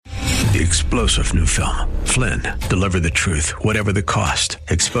The explosive new film, Flynn, deliver the truth, whatever the cost,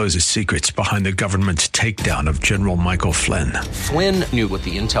 exposes secrets behind the government's takedown of General Michael Flynn. Flynn knew what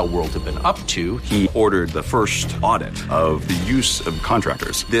the intel world had been up to. He ordered the first audit of the use of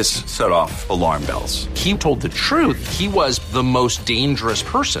contractors. This set off alarm bells. He told the truth. He was the most dangerous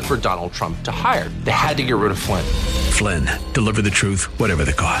person for Donald Trump to hire. They had to get rid of Flynn. Flynn, deliver the truth, whatever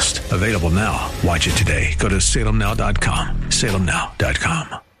the cost. Available now. Watch it today. Go to salemnow.com.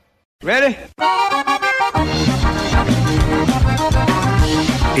 salemnow.com. Ready?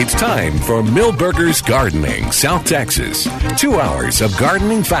 It's time for Milberger's Gardening, South Texas. 2 hours of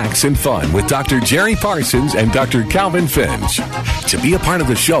gardening facts and fun with Dr. Jerry Parsons and Dr. Calvin Finch. To be a part of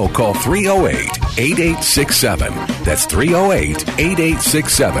the show, call 308-8867. That's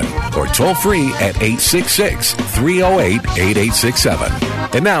 308-8867. Or toll free at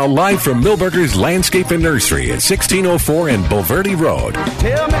 866-308-8867. And now, live from Milberger's Landscape and Nursery at 1604 and Bulverde Road.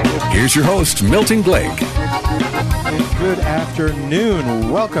 Here's your host, Milton Blake. Good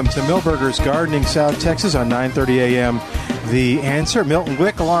afternoon. Welcome to Milberger's Gardening, South Texas on 9:30 a.m. The Answer. Milton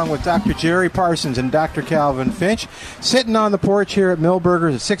Glick along with Dr. Jerry Parsons and Dr. Calvin Finch sitting on the porch here at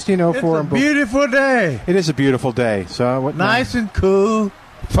Milberger's at 1604. It's a beautiful day. It is a beautiful day. So nice and cool.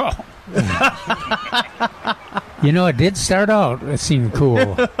 You know, it did start out, it seemed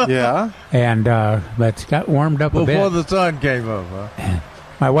cool. Yeah. And but it got warmed up a bit. Before the sun came up, huh?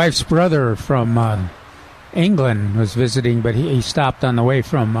 My wife's brother from England was visiting, but he stopped on the way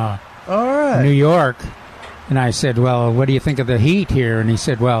from New York. And I said, well, what do you think of the heat here? And he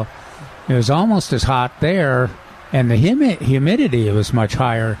said, well, it was almost as hot there, and the humidity was much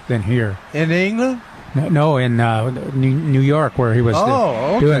higher than here. In England? No, in New York, where he was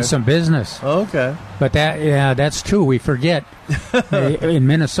doing some business. Okay. But that's true. We forget. In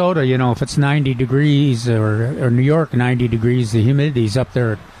Minnesota, you know, if it's 90 degrees or New York 90 degrees, the humidity's up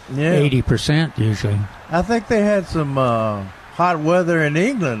there at 80% usually. I think they had some hot weather in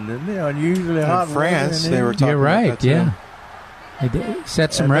England, didn't they? Unusually hot France, weather in they were England. talking You're right, about that yeah. They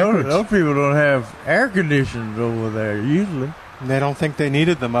set some records. Those people don't have air conditioners over there, usually. They don't think they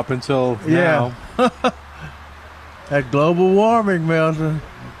needed them up until now. That global warming, Milton.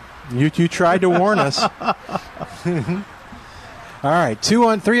 You tried to warn us. All right,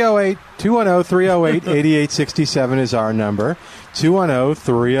 210-308-8867 is our number.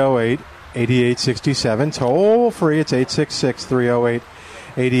 210-308-8867. Toll free, it's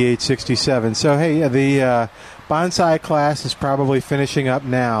 866-308-8867. So, hey, the bonsai class is probably finishing up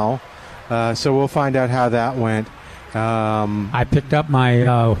now, so we'll find out how that went. I picked up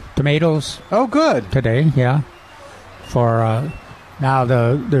my tomatoes. Oh, good. Today, yeah. For now,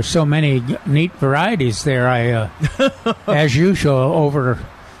 there's so many neat varieties there. I, as usual,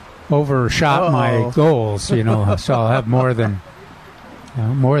 overshot my goals. You know, so I'll have more than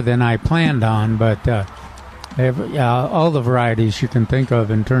I planned on. But all the varieties you can think of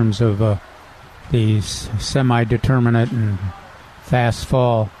in terms of these semi-determinate and fast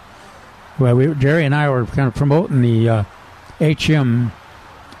fall. Well, Jerry and I were kind of promoting the HM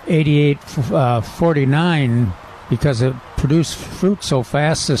 8849 because it produced fruit so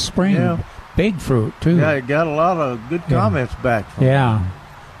fast this spring. Yeah. Big fruit, too. Yeah, it got a lot of good comments back from it.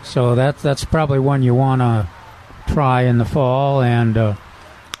 So that's probably one you want to try in the fall. And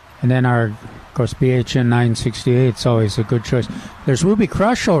then of course, BHN 968 is always a good choice. There's Ruby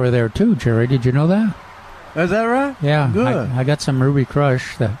Crush over there, too, Jerry. Did you know that? Is that right? Yeah. Good. I got some Ruby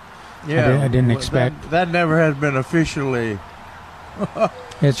Crush that I didn't expect. That never has been officially...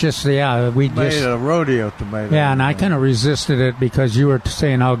 It's just, we made a rodeo tomato. Yeah, and I kind of resisted it because you were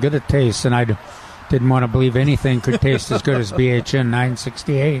saying how good it tastes, and I didn't want to believe anything could taste as good as BHN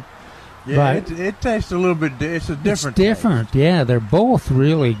 968. Yeah, but it tastes a little bit, it's a different taste. Yeah, they're both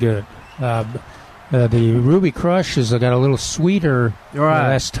really good. The Ruby Crush has got a little sweeter,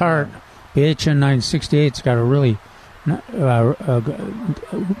 less tart. BHN 968's got a really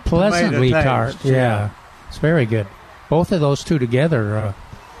pleasantly tart. Yeah, it's very good. Both of those two together,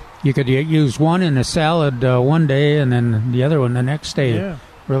 you could use one in a salad one day and then the other one the next day. Yeah.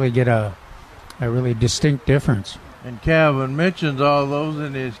 Really get a really distinct difference. And Calvin mentions all those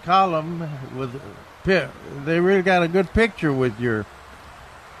in his column. They really got a good picture with your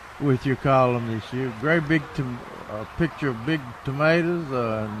column this year. Great big picture of big tomatoes,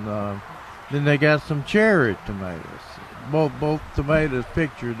 and then they got some cherry tomatoes. Both tomatoes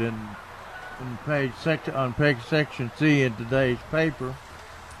pictured on page section C in today's paper.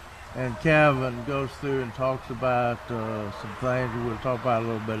 And Calvin goes through and talks about some things we'll talk about a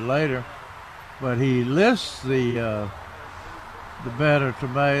little bit later. But he lists the better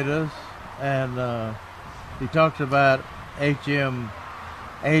tomatoes, and he talks about HM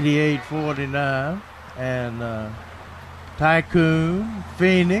 $88.49, and Tycoon,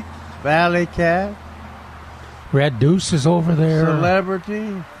 Phoenix, Valley Cat, Red Deuce is over there.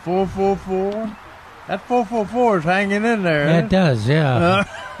 Celebrity, 444. That 444 is hanging in there. Yeah, it does, yeah.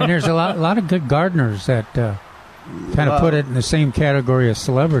 And there's a lot of good gardeners that kind of put it in the same category as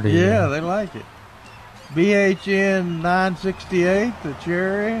Celebrity. Yeah, they like it. BHN 968, the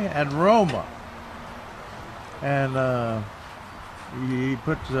Cherry, and Roma. And he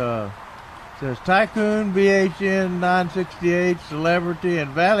puts says Tycoon, BHN 968, Celebrity,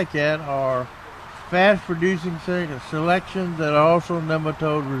 and Valley Cat are fast-producing selections that are also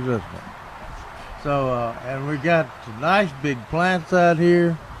nematode resistant. So, and we got nice big plants out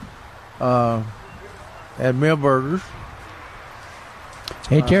here at Milberger's.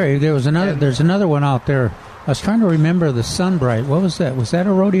 Hey Jerry, there's another one out there. I was trying to remember the Sunbright. What was that? Was that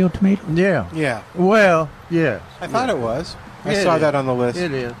a rodeo tomato? Yeah. Yeah. Well, yes. I thought it was. I Yeah, saw it that is. on the list.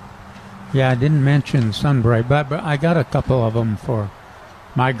 It is. Yeah, I didn't mention Sunbright, but I got a couple of them for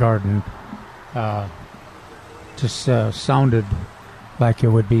my garden. Just sounded like it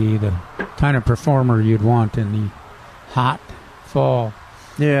would be the kind of performer you'd want in the hot fall.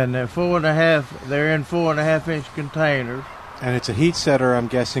 Yeah, and they're 4.5. They're in 4.5-inch containers. And it's a heat setter, I'm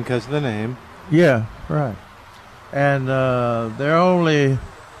guessing, because of the name. Yeah, right. And they're only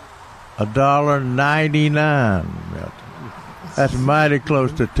 $1.99. That's mighty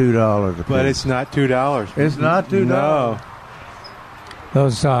close to $2 a piece. But it's not $2. It's not $2. No.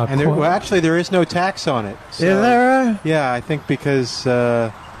 Those And well, actually, there is no tax on it. So, Is that right? Yeah, I think because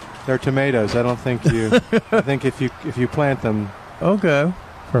they're tomatoes. I don't think you. I think if you plant them. Okay.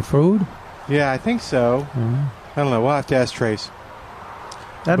 for food. Yeah, I think so. Mm-hmm. I don't know. We'll have to ask Trace.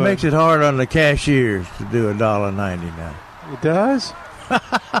 That makes it hard on the cashiers to do $1.99. It does?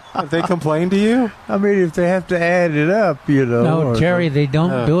 If they complain to you? I mean, if they have to add it up, you know. No, Jerry, they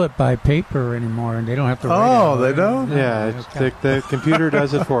don't do it by paper anymore, and they don't have to write it Oh, out. they don't? No, Yeah, they it's don't. the computer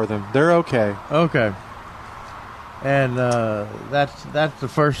does it for them. They're okay. Okay. And that's the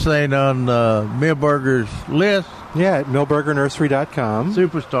first thing on Milberger's list. Yeah, at millburgernursery.com.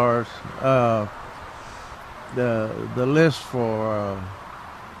 Superstars. The list for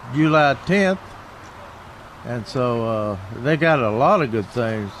July 10th. And so they got a lot of good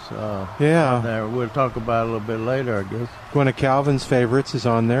things on there. We'll talk about it a little bit later, I guess. One of Calvin's favorites is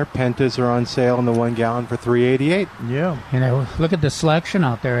on there. Pentas are on sale in the 1 gallon for $3.88. Yeah. And look at the selection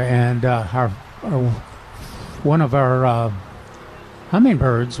out there. And one of our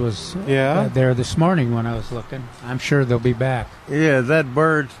hummingbirds was there this morning when I was looking. I'm sure they'll be back. Yeah, that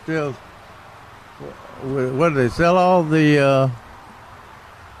bird still... What do they sell? All the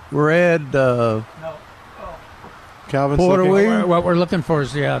red... Calvin's porterweed? What we're looking for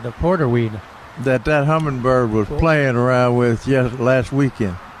is the porterweed. That hummingbird was playing around with last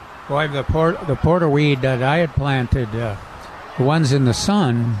weekend. Boy, the porterweed that I had planted, the ones in the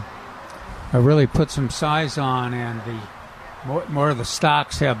sun, I really put some size on, and the more of the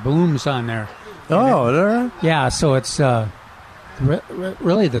stalks have blooms on there. Oh, is that right? Yeah, so it's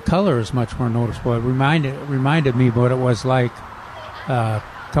really the color is much more noticeable. It reminded me what it was like a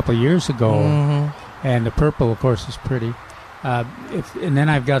couple of years ago. Mm-hmm. And the purple, of course, is pretty. And then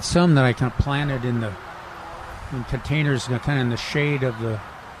I've got some that I kind of planted in containers, kind of in the shade of the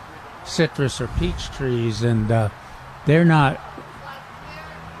citrus or peach trees, and they're not.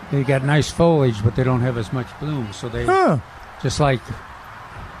 They got nice foliage, but they don't have as much bloom. So they, just like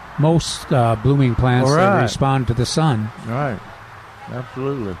most blooming plants, they respond to the sun. Right.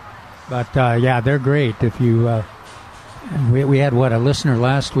 Absolutely. But yeah, they're great. If you, we had a listener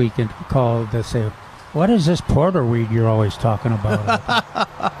last week and called to say, "What is this porterweed you're always talking about?"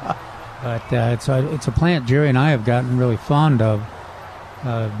 But it's a plant Jerry and I have gotten really fond of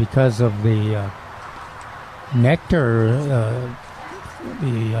because of the nectar.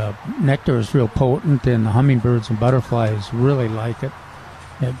 The nectar is real potent, and the hummingbirds and butterflies really like it.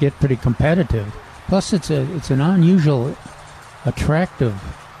 They get pretty competitive. Plus, it's an unusual, attractive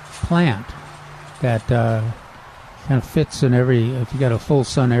plant that kind of fits in if you got a full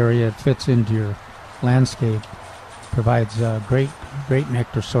sun area, it fits into your landscape. Provides a great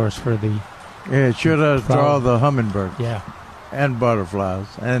nectar source for the it sure does draw the hummingbird. Yeah, and butterflies.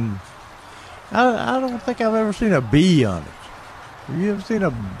 And I don't think I've ever seen a bee on it. Have you ever seen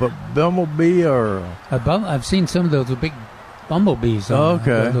a bumblebee or? I've seen some of those big bumblebees.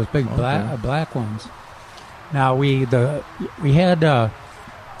 Those big black ones. Now we had a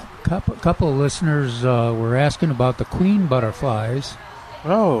couple of listeners were asking about the queen butterflies.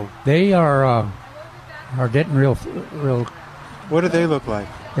 Oh, they are getting real. What do they look like?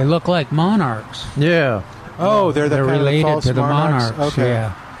 They look like monarchs. Yeah. Oh, they're kind related of false to the monarchs. Okay.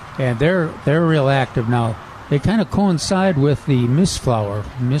 Yeah, and they're real active now. They kind of coincide with the mistflower.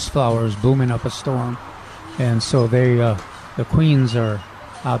 Mistflower is booming up a storm, and so the queens are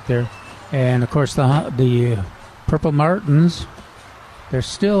out there, and of course the purple martins.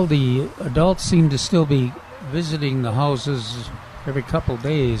 The adults seem to still be visiting the houses every couple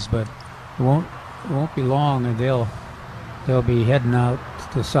days, but it won't be long, and they'll be heading out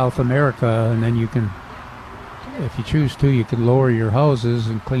to South America, and then you can, if you choose to, you can lower your houses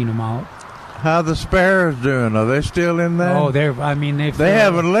and clean them out. How the sparrows doing? Are they still in there? Oh, they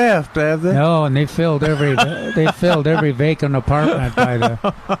haven't left, have they? No, and they filled every vacant apartment by the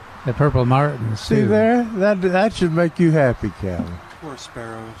purple martins. See too. there, that should make you happy, Calvin. Poor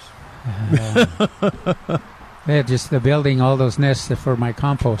sparrows. They're building all those nests for my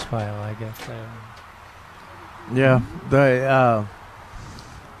compost pile, I guess. Yeah, they.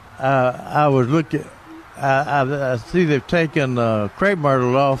 I was looking. I see they've taken crepe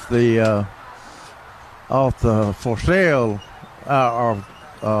myrtle off the for sale or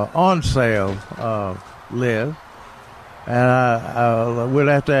on sale list, and we'll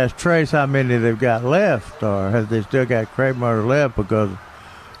have to ask Trace how many they've got left, or have they still got crepe myrtle left? Because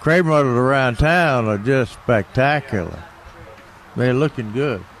crepe myrtle around town are just spectacular. They're looking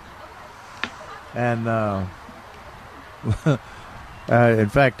good, and in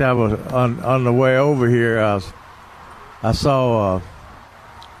fact, I was on the way over here. I saw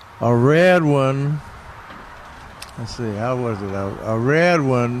a red one. Let's see, how was it? A red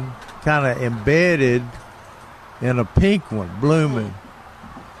one, kind of embedded in a pink one, blooming,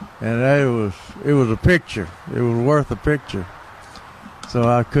 and it was a picture. It was worth a picture. So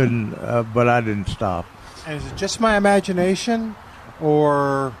I couldn't, but I didn't stop. And is it just my imagination,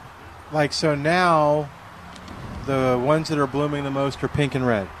 or like so now? The ones that are blooming the most are pink and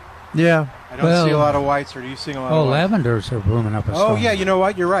red. Yeah. I don't see a lot of whites, or do you see a lot of whites? Lavenders are blooming up a storm. Oh, yeah, you know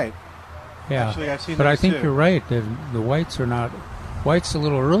what? You're right. Yeah. Actually, I've seen but those I think too. you're right. The whites are not... Whites a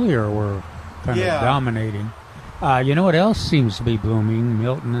little earlier were kind of dominating. You know what else seems to be blooming,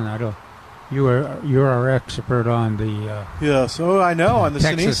 Milton? And you're our expert on the... yes, I know, on the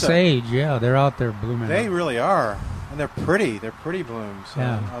Texas Sinisa. sage, yeah, they're out there blooming. They really are. And they're pretty. They're pretty blooms.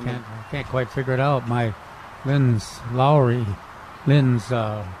 Yeah, I can't quite figure it out. Lynn's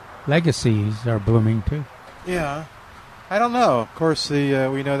legacies are blooming too. Yeah, I don't know. Of course, we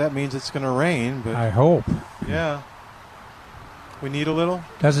know that means it's going to rain, but I hope. Yeah, we need a little.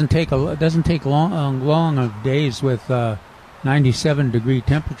 Doesn't take long of days with 97-degree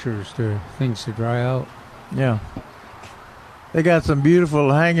temperatures to things to dry out. Yeah, they got some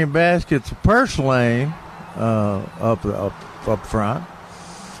beautiful hanging baskets of purslane up front,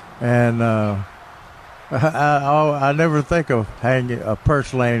 and. I never think of hanging a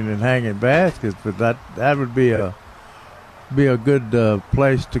purslane and hanging baskets, but that would be a good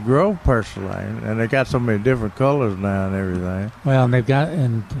place to grow purslane, and they got so many different colors now and everything. Well, and they've got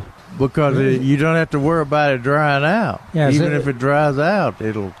because you don't have to worry about it drying out. Yeah, even if it dries out,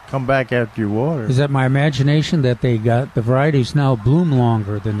 it'll come back after you water. Is that my imagination that they got the varieties now bloom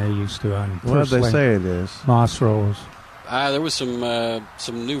longer than they used to on Well, purslane? they say it is moss rose. There was some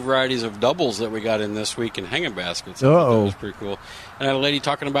new varieties of doubles that we got in this week in hanging baskets. Uh-oh. That was pretty cool. And I had a lady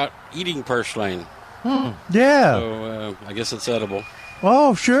talking about eating purslane. Yeah. So I guess it's edible.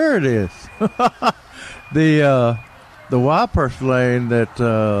 Oh, sure it is. The wild purslane that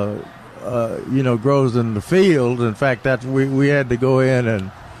grows in the field. In fact, we had to go in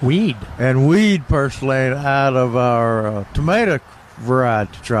and weed purslane out of our tomato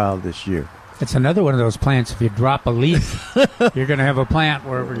variety trial this year. It's another one of those plants. If you drop a leaf, you're going to have a plant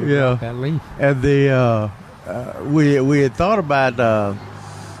wherever you drop that leaf. And we had thought about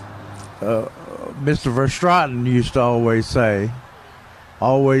Mr. Verstraeten used to always say,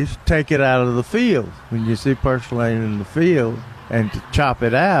 always take it out of the field. When you see purslane in the field and to chop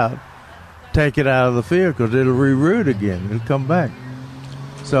it out, take it out of the field because it'll reroot again. It'll come back.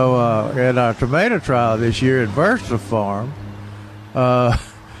 So in our tomato trial this year at Versa Farm,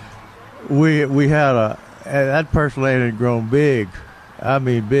 we had that purslane had grown big. I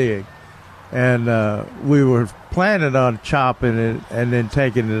mean big. And we were planning on chopping it and then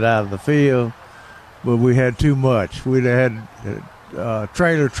taking it out of the field, but we had too much. We'd had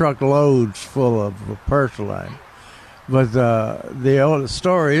trailer truck loads full of purslane. But the old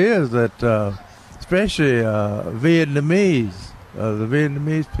story is that especially the Vietnamese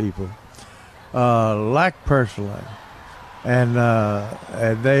people like purslane. And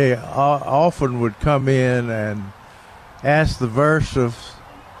they often would come in and ask the Versas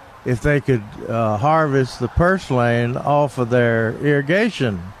if they could harvest the purslane off of their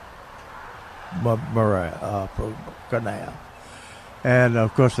irrigation canal. And,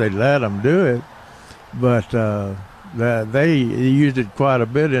 of course, they let them do it, but they used it quite a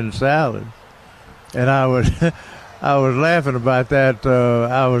bit in salad. And I was I was laughing about that.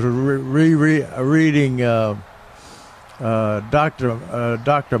 I was reading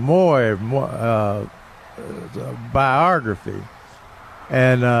Dr. Moy biography,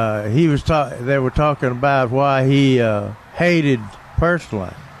 and he was they were talking about why he hated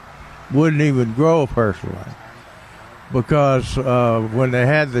purslane, wouldn't even grow purslane, because when they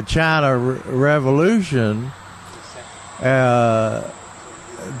had the China Revolution,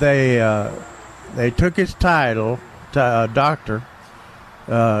 they took his title, doctor,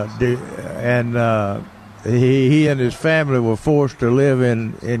 and he and his family were forced to live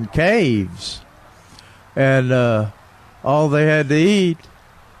in caves, and all they had to eat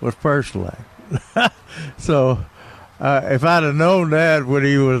was purslane. So if I'd have known that when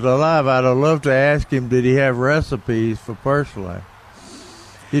he was alive, I'd have loved to ask him, did he have recipes for purslane?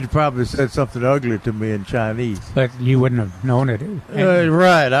 He'd probably said something ugly to me in Chinese. But you wouldn't have known it.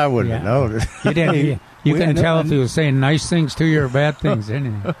 Right, I wouldn't have known it. You didn't. You can tell if he was saying nice things to you or bad things.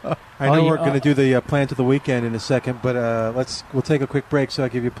 Anyway. I know we're going to do the plant of the weekend in a second, but we'll take a quick break so I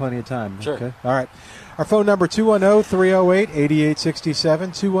give you plenty of time. Sure. Okay. All right. Our phone number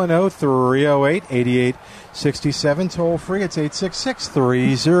 210-308-8867. 210-308-8867. Toll free. It's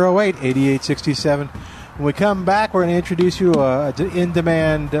 866-308-8867. When we come back, we're going to introduce you to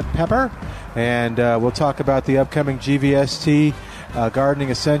In-Demand Pepper, and we'll talk about the upcoming GVST Gardening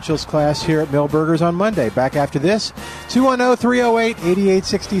Essentials class here at Millburgers on Monday. Back after this,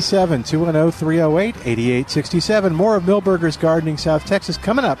 210-308-8867. 210-308-8867. More of Millburgers Gardening South Texas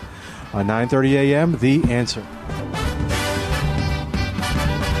coming up on 9:30 a.m. The Answer.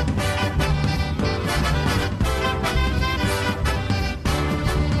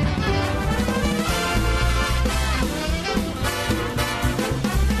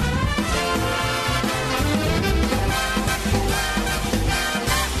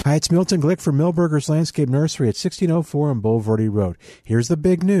 Hi, it's Milton Glick from Millburgers Landscape Nursery at 1604 on Boulevardy Road. Here's the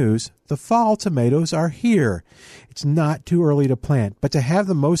big news. The fall tomatoes are here. It's not too early to plant, but to have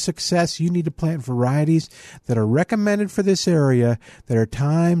the most success, you need to plant varieties that are recommended for this area, that are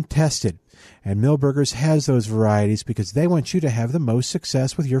time-tested. And Millburgers has those varieties because they want you to have the most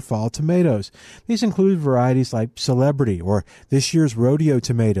success with your fall tomatoes. These include varieties like Celebrity or this year's Rodeo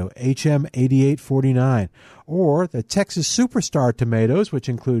Tomato, HM8849, or the Texas Superstar tomatoes, which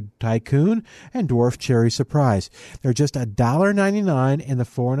include Tycoon and Dwarf Cherry Surprise. They're just $1.99 in the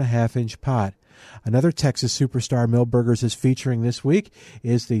 4.5-inch pot. Another Texas Superstar Millburgers is featuring this week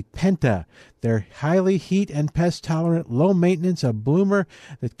is the Penta. They're highly heat and pest tolerant, low maintenance, a bloomer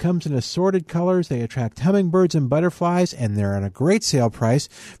that comes in assorted colors. They attract hummingbirds and butterflies, and they're on a great sale price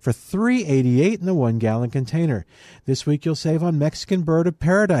for $3.88 in the 1-gallon container. This week you'll save on Mexican Bird of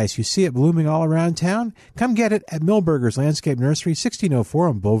Paradise. You see it blooming all around town? Come get it at Millburgers Landscape Nursery, 1604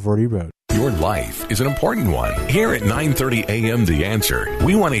 on Boulevardy Road. Your life is an important one. Here at 9:30 a.m. The Answer,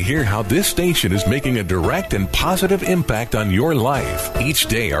 we want to hear how this station is making a direct and positive impact on your life. Each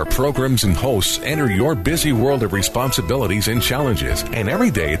day, our programs and hosts enter your busy world of responsibilities and challenges. And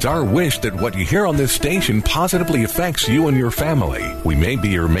every day, it's our wish that what you hear on this station positively affects you and your family. We may be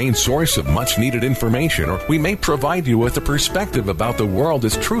your main source of much-needed information, or we may provide you with a perspective about the world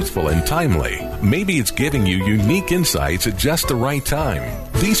that's truthful and timely. Maybe it's giving you unique insights at just the right time.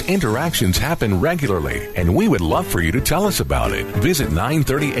 These interactions happen regularly, and we would love for you to tell us about it. Visit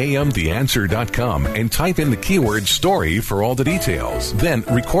 930amtheanswer.com and type in the keyword story for all the details. Then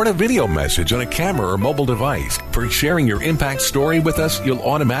record a video message on a camera or mobile device. For sharing your impact story with us, you'll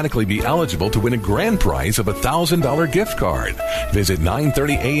automatically be eligible to win a grand prize of a $1,000 gift card. Visit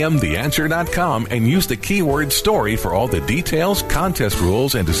 930amtheanswer.com and use the keyword story for all the details, contest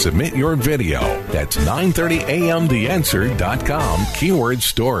rules, and to submit your video. That's 930amtheanswer.com, keyword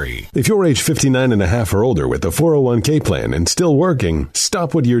story. If you're age 59 and a half or older with a 401k plan and still working,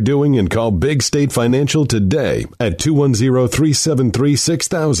 stop what you're doing and call Big State Financial today at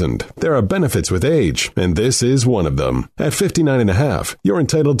 210-373-6000. There are benefits with age, and this is one of them. At 59 and a half, you're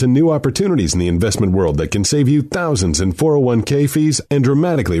entitled to new opportunities in the investment world that can save you thousands in 401k fees and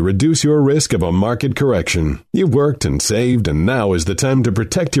dramatically reduce your risk of a market correction. You've worked and saved, and now is the time to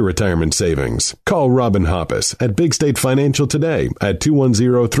protect your retirement savings. Call Robin Hoppus at Big State Financial today at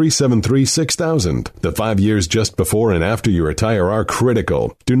 210-373-6000. 373-6000. The 5 years just before and after you retire are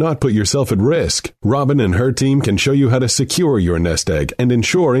critical. Do not put yourself at risk. Robin and her team can show you how to secure your nest egg and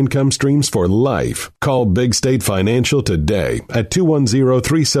ensure income streams for life. Call Big State Financial today at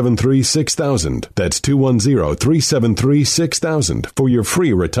 210-373-6000. That's 210-373-6000 for your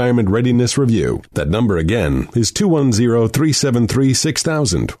free retirement readiness review. That number again is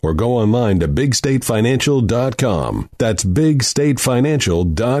 210-373-6000 or go online to bigstatefinancial.com. That's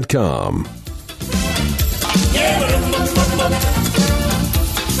bigstatefinancial.com.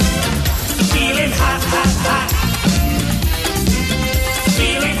 Feeling hot, hot, hot.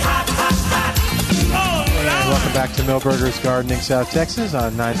 Feeling hot, hot, hot. Oh, Welcome back to Millburgers Gardening, South Texas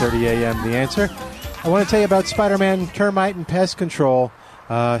on 9:30 a.m. The Answer. I want to tell you about Spider-Man Termite and Pest Control,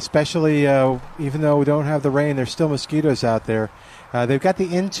 especially even though we don't have the rain, there's still mosquitoes out there. They've got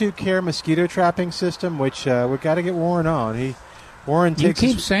the Into Care mosquito trapping system, which we've got to get Warren on. Warren takes you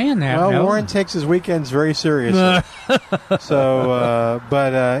keep saying that. Well, no? Warren takes his weekends very seriously. But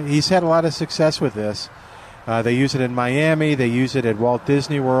he's had a lot of success with this. They use it in Miami. They use it at Walt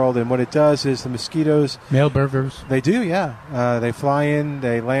Disney World. And what it does is the mosquitoes... Millburgers. They do, yeah. They fly in.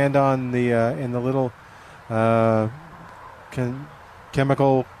 They land on the in the little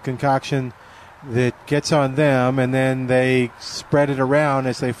chemical concoction that gets on them, and then they spread it around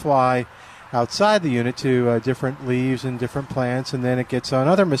as they fly outside the unit to different leaves and different plants, and then it gets on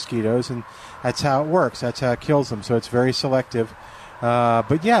other mosquitoes, and that's how it works. That's how it kills them. So it's very selective.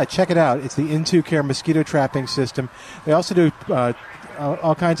 But yeah, check it out. It's the Into Care mosquito trapping system. They also do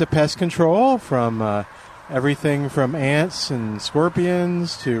all kinds of pest control, from everything from ants and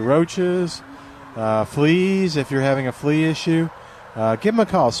scorpions to roaches, fleas if you're having a flea issue. Give them a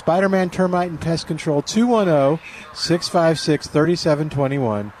call. Spider-Man Termite and Pest Control,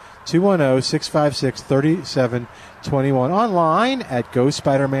 210-656-3721. 210-656-3721. Online at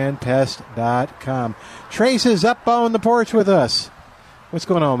GoSpidermanPest.com. Trace is up on the porch with us. What's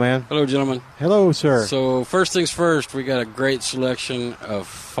going on, man? Hello, gentlemen. Hello, sir. So first things first, we got a great selection of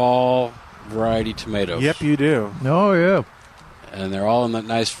fall variety tomatoes. Yep, you do. Oh, yeah. And they're all in that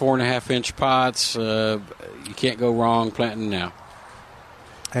nice 4.5-inch pots. You can't go wrong planting now.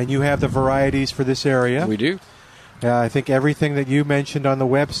 And you have the varieties for this area. We do. I think everything that you mentioned on the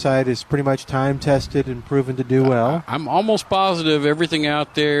website is pretty much time-tested and proven to do well. I'm almost positive everything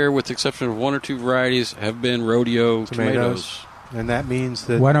out there, with the exception of one or two varieties, have been rodeo tomatoes. And that means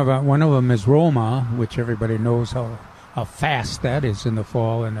that... One of them is Roma, which everybody knows how fast that is in the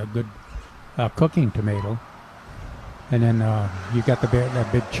fall, and a good cooking tomato. And then you got that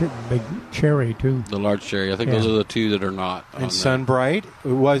big cherry too. The large cherry. I think those are the two that are not. And Sunbright.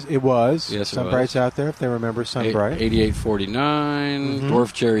 It was. Yes, Sunbright's out there if they remember Sunbright. 8849,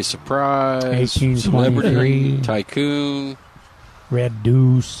 Dwarf Cherry Surprise, 1823, Tycoon, Red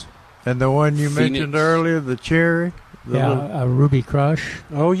Deuce, and the one you Phoenix. mentioned earlier, the cherry. A Ruby Crush.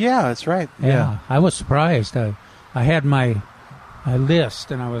 Oh yeah, that's right. Yeah. I was surprised. I had my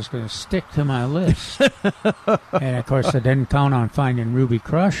list, and I was going to stick to my list. And, of course, I didn't count on finding Ruby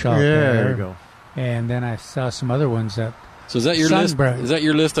Crush out there. There you go. And then I saw some other ones that... So is that your list? Is that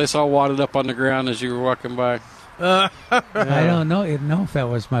your list I saw wadded up on the ground as you were walking by? I don't know if that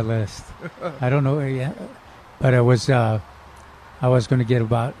was my list. I don't know yet. But it was... I was going to get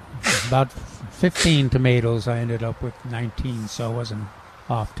about 15 tomatoes. I ended up with 19, so I wasn't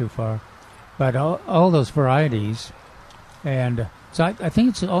off too far. But all those varieties... And so I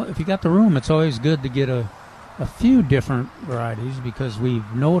think if you got the room, it's always good to get a few different varieties, because we've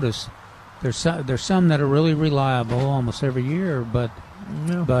noticed there's some that are really reliable almost every year, but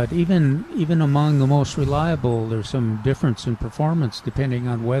even among the most reliable, there's some difference in performance depending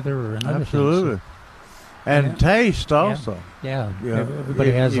on weather and other things. Absolutely. And taste also. Yeah.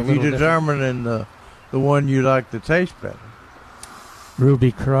 Everybody has a little different. If you determine the one you like to taste better.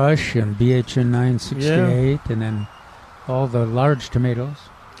 Ruby Crush and BHN 968, and then all the large tomatoes.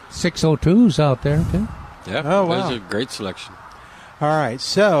 602s out there, too. Yeah, oh, wow. That's a great selection. All right,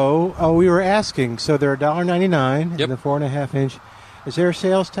 so we were asking, so they're $1.99 Yep. in the 4.5-inch. Is there a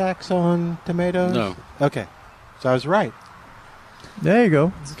sales tax on tomatoes? No. Okay, so I was right. There you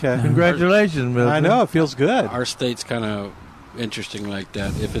go. Okay. Congratulations, Milton. I know, it feels good. Our state's kind of interesting like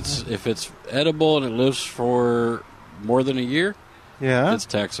that. If it's edible and it lives for more than a year, it's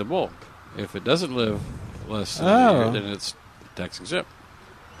taxable. If it doesn't live less than a year, then it's tax exempt.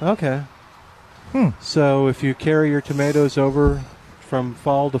 Okay. So if you carry your tomatoes over from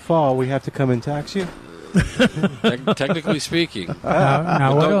fall to fall, we have to come and tax you? Technically speaking.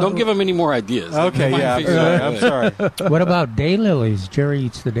 Now don't give them any more ideas. Okay, I'm sorry. What about daylilies? Jerry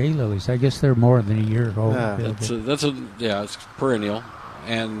eats the daylilies. I guess they're more than a year old. It's perennial,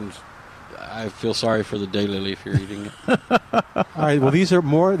 and I feel sorry for the daylily if you're eating it. All right. Well,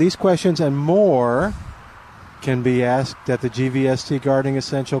 these questions and more can be asked at the GVST Gardening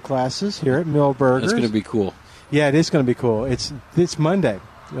Essential classes here at Millburgers. It's going to be cool. Yeah, it is going to be cool. It's Monday,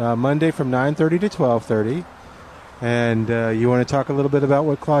 Monday from 9:30 to 12:30. And you want to talk a little bit about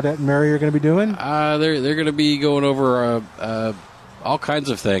what Claudette and Mary are going to be doing? They're going to be going over all kinds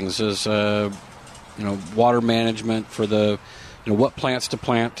of things, as water management for the what plants to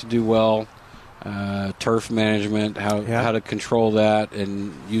plant to do well, turf management, how to control that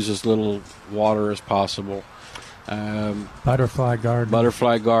and use as little water as possible. Butterfly garden.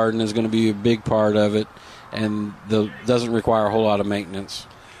 Butterfly garden is going to be a big part of it, and doesn't require a whole lot of maintenance.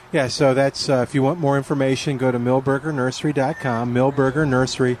 Yeah, so that's if you want more information, go to millburgernursery.com,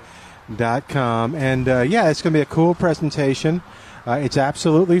 millburgernursery.com. And, it's going to be a cool presentation. It's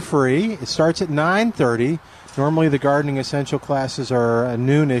absolutely free. It starts at 9:30. Normally the gardening essential classes are a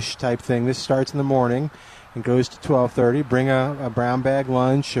noonish type thing. This starts in the morning and goes to 12:30. Bring a brown bag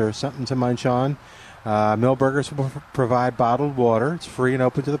lunch or something to munch on. Millburgers will provide bottled water. It's free and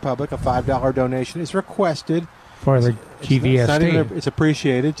open to the public. A $5 donation is requested. For the GVST. It's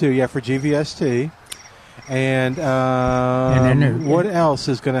appreciated, too, for GVST. And what else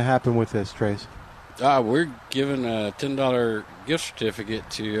is going to happen with this, Trace? We're giving a $10 gift certificate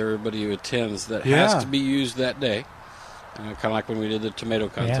to everybody who attends that has to be used that day, kind of like when we did the tomato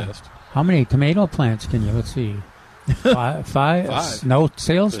contest. Yeah. How many tomato plants can you? Let's see. Five. No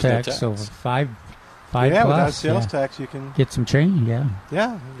sales tax, no tax. So five plus. Without sales tax, you can get some change,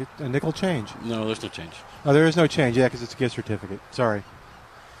 Yeah, get a nickel change. No, there's no change. Oh, there is no change, because it's a gift certificate. Sorry.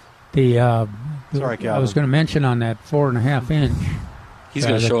 Sorry, Calvin. I was going to mention on that 4.5 inch. He's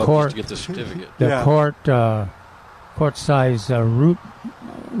going to show up just to get the certificate. The quart size root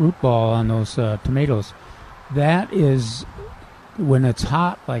ball on those tomatoes. That is, when it's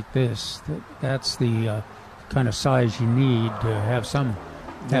hot like this, that's the kind of size you need to have some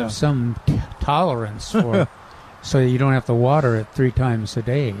tolerance for, so you don't have to water it 3 times a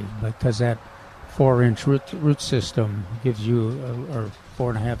day, because that 4-inch root system gives you, or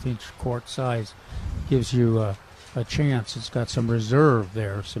 4.5-inch quart size, gives you a chance. It's got some reserve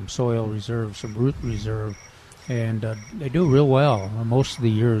there, some soil reserve, some root reserve, and they do real well. Most of the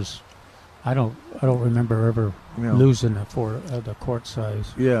years, I don't remember ever losing it for the quart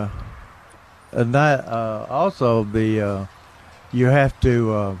size. Yeah, and that also you have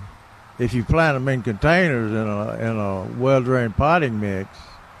to if you plant them in containers in a well-drained potting mix,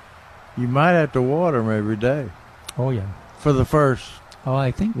 you might have to water them every day. Oh yeah, for the first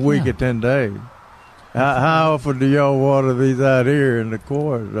week or 10 days. How often do y'all water these out here in the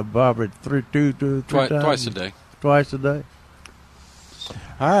quart? Probably three times? Twice a day. Twice a day.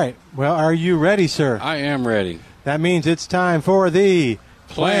 All right. Well, are you ready, sir? I am ready. That means it's time for the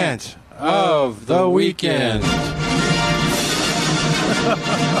Plant of the Weekend.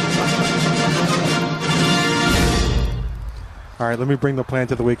 All right, let me bring the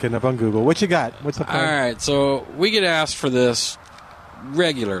Plant of the Weekend up on Google. What you got? What's the plant? All right, so we get asked for this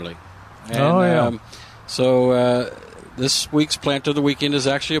regularly. And, So this week's Plant of the Weekend is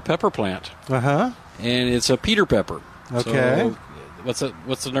actually a pepper plant. Uh-huh. And it's a Peter pepper. Okay. So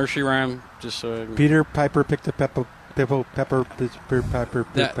what's the nursery rhyme? Just so Peter Piper picked a pepper. That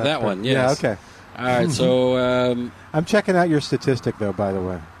one, yes. Yeah, okay. All right, so I'm checking out your statistic, though, by the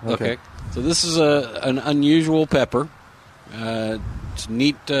way. Okay. So this is an unusual pepper. It's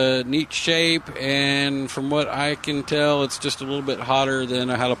neat shape, and from what I can tell, it's just a little bit hotter than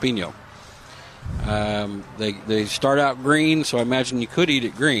a jalapeno. They start out green, so I imagine you could eat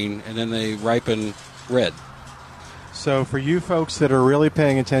it green, and then they ripen red. So for you folks that are really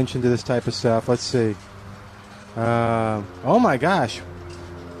paying attention to this type of stuff, let's see. Oh my gosh.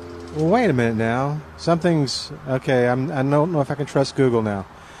 Well, wait a minute now. Something's okay. I don't know if I can trust Google now.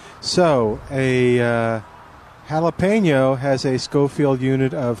 So a jalapeno has a Schofield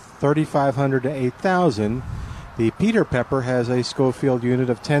unit of 3,500 to 8,000. The Peter pepper has a Schofield unit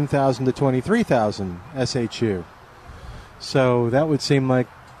of 10,000 to 23,000 SHU. So that would seem like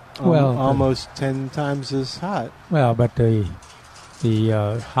almost 10 times as hot. Well, but the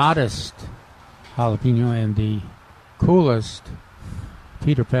hottest jalapeno and the coolest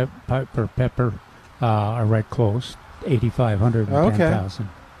Peter pepper are right close, 8,500 and 10,000.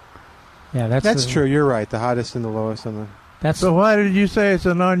 Yeah, that's true. You're right. The hottest and the lowest on the. So why did you say it's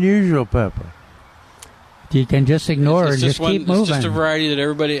an unusual pepper? You can just ignore it and just keep moving. It's just a variety that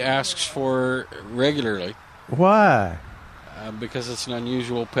everybody asks for regularly. Why? Because it's an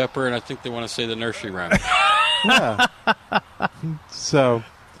unusual pepper, and I think they want to say the nursery rhyme. Yeah. So,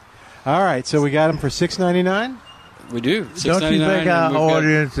 all right. So we got them for $6.99. We do. Don't you think our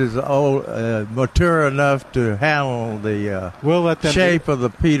audience is old, mature enough to handle the we'll let them shape of the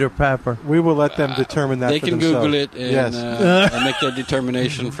Peter Pepper? We will let them determine that they for can themselves. Google it and, and make that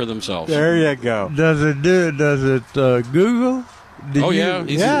determination for themselves. There you go. Does it Google?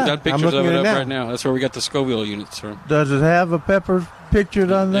 He's got pictures of it up right now. That's where we got the Scoville units from. Does it have a pepper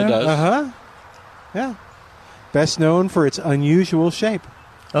pictured on there? It does. Uh-huh. Yeah. Best known for its unusual shape.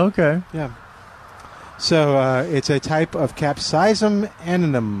 Okay. Yeah. So it's a type of Capsicum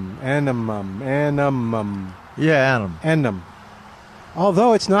annuum. Yeah, annum.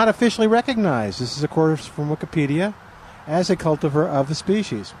 Although it's not officially recognized. This is, of course, from Wikipedia, as a cultivar of the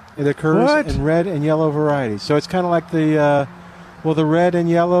species. It occurs in red and yellow varieties. So it's kind of like the red and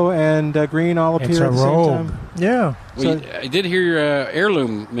yellow and green all appear at the same time. Yeah. I did hear your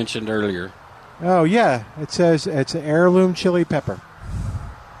heirloom mentioned earlier. Oh, yeah. It says it's an heirloom chili pepper.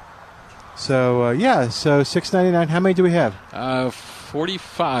 So, so $6.99. How many do we have?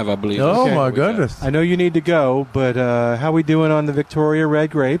 45, I believe. Oh, okay. My goodness. I know you need to go, but how are we doing on the Victoria red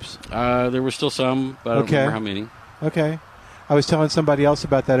grapes? There were still some, but I don't remember how many. Okay. I was telling somebody else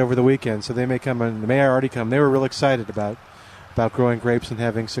about that over the weekend, so they may come and they may already come. They were real excited about growing grapes and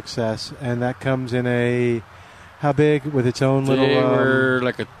having success, and that comes in a... How big with its own little... They were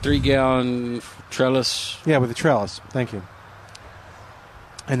like a 3-gallon trellis. Yeah, with a trellis. Thank you.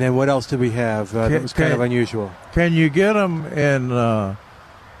 And then what else did we have that was kind of unusual? Can you get them in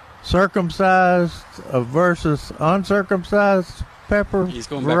circumcised versus uncircumcised pepper? He's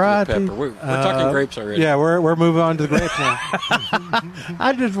going variety? back to the pepper. We're talking grapes already. Yeah, we're moving on to the grapes now.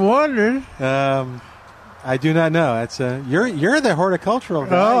 I just wondered. I do not know. That's you're the horticultural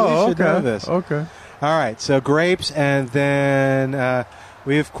guy. You should know this. Okay. All right. So grapes, and then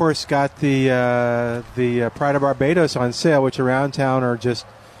we of course got the Pride of Barbados on sale, which around town are just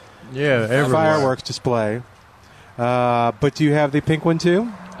fireworks display. But do you have the pink one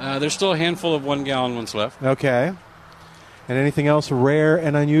too? There's still a handful of 1-gallon ones left. Okay. And anything else rare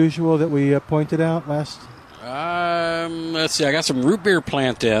and unusual that we pointed out last? Let's see. I got some root beer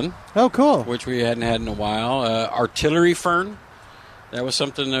plant in. Oh, cool. Which we hadn't had in a while. Artillery fern. That was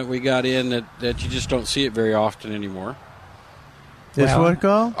something that we got in that you just don't see it very often anymore. This what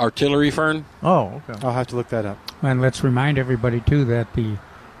called? Artillery fern. Oh, okay. I'll have to look that up. And let's remind everybody, too, that the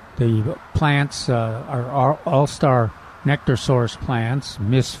plants are all-star nectar source plants,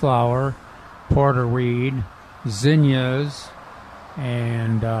 mistflower, porterweed, zinnias,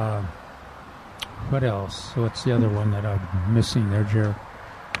 and what else? What's the other one that I'm missing there, Jerry?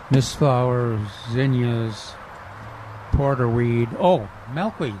 Mistflower, zinnias, porterweed. Oh,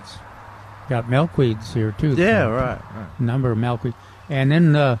 milkweeds. Got milkweeds here, too. Yeah, right. Number of milkweeds. And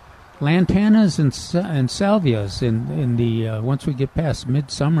then lantanas and salvias. In the once we get past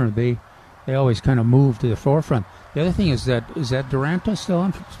midsummer, they always kind of move to the forefront. The other thing is that Duranta still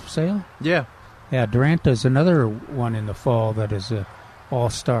on sale? Yeah. Yeah, Duranta is another one in the fall that is a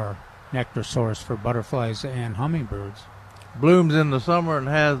all-star nectar source for butterflies and hummingbirds. Blooms in the summer and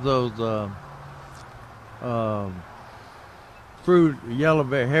has those fruit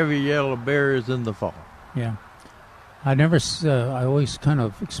heavy yellow berries in the fall. Yeah. I always kind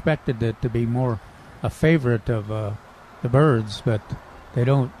of expected it to be more a favorite of the birds, but they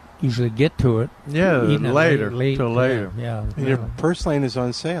don't usually get to it. Yeah, later. Later. Yeah. Your purslane is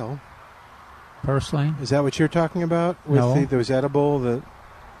on sale. Purslane? Is that what you're talking about? With those edible?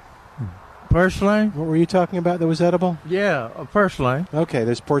 Purslane? What were you talking about that was edible? Yeah, a purslane. Okay,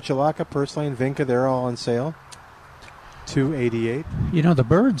 there's portulaca, purslane, vinca. They're all on sale. $2.88. You know, the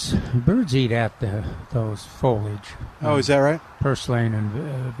birds eat at those foliage. Oh, is that right? Purslane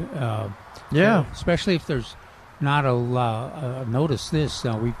and yeah, especially if there's not a lot. Notice this: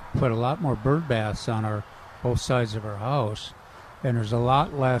 we put a lot more bird baths on both sides of our house, and there's a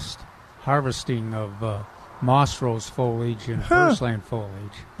lot less harvesting of moss rose foliage and purslane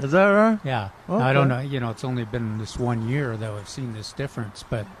foliage. Is that right? Yeah. Okay. I don't know. You know, it's only been this 1 year that we've seen this difference,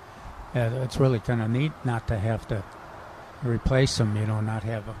 but it's really kind of neat not to have to replace them, not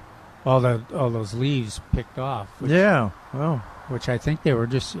have all those leaves picked off. Which I think they were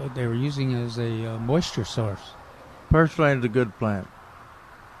using as a moisture source. Purslane's a good plant.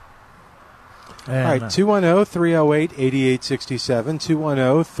 And, all right, 210-308-8867,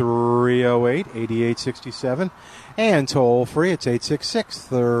 210-308-8867, and toll free, it's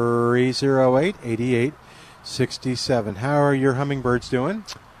 866-308-8867. How are your hummingbirds doing?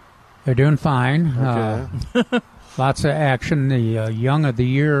 They're doing fine. Okay. Lots of action. The young of the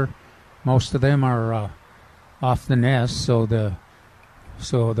year, most of them are off the nest, so their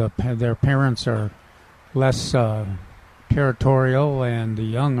parents are less territorial, and the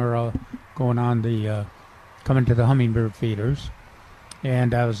young are going on the coming to the hummingbird feeders.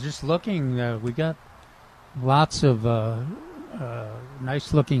 And I was just looking. We got lots of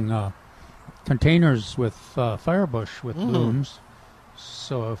nice-looking containers with firebush with blooms.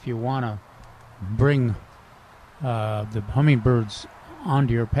 So if you want to bring the hummingbirds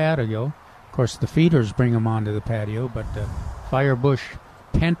onto your patio, of course the feeders bring them onto the patio, but firebush,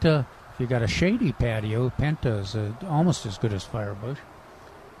 penta, if you got a shady patio, penta is almost as good as firebush.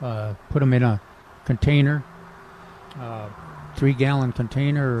 Put them in a container, 3-gallon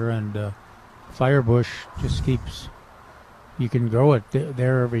container, and firebush just keeps, you can grow it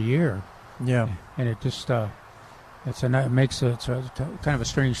there every year. Yeah. And it just, it's a kind of a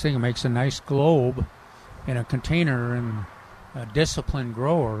strange thing. It makes a nice globe in a container, and a disciplined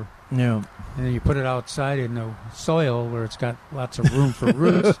grower. Yeah. And then you put it outside in the soil where it's got lots of room for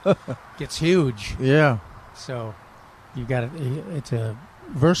roots. Gets huge. Yeah. So you got it. It's a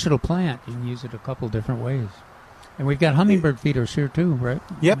versatile plant. You can use it a couple different ways. And we've got hummingbird feeders here too, right?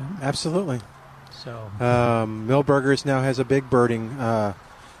 Yep, absolutely. So Milberger's now has a big birding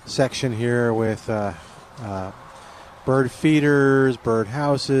section here with bird feeders, bird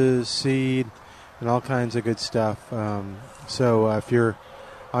houses, seed, and all kinds of good stuff. So if you're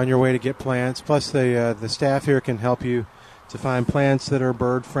on your way to get plants, plus the staff here can help you to find plants that are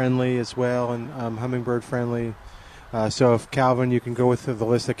bird friendly as well and hummingbird friendly. So if Calvin, you can go with the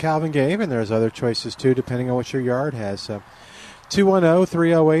list that Calvin gave, and there's other choices too, depending on what your yard has. So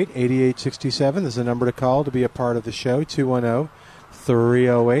 210-308-8867 is the number to call to be a part of the show.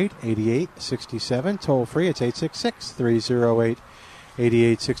 210-308-8867. Toll free, it's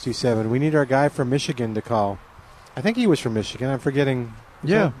 866-308-8867. We need our guy from Michigan to call. I think he was from Michigan. I'm forgetting.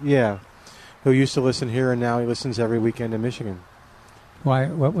 Yeah. Yeah. Who used to listen here, and now he listens every weekend in Michigan. Why?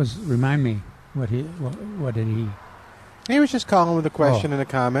 Remind me, what did he... He was just calling with a question and a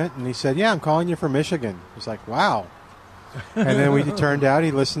comment, and he said, yeah, I'm calling you from Michigan. I was like, wow. And then it turned out he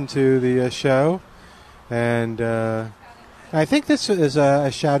listened to the show, and I think this is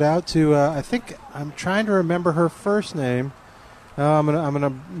a shout-out to, I think, I'm trying to remember her first name. I'm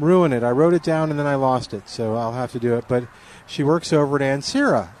gonna ruin it. I wrote it down, and then I lost it, so I'll have to do it. But she works over at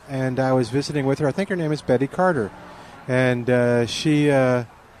Ancira, and I was visiting with her. I think her name is Betty Carter. And I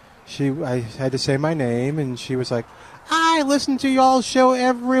had to say my name, and she was like, I listen to y'all's show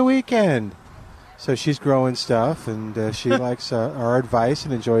every weekend. So she's growing stuff, and she likes our advice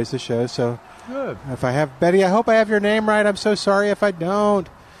and enjoys the show. So good. If I have Betty, I hope I have your name right. I'm so sorry if I don't.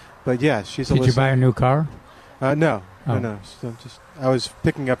 But yeah, she's a listener. Did you buy a new car? No. Oh. No. I was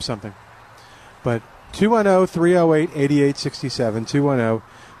picking up something. But 210-308-8867.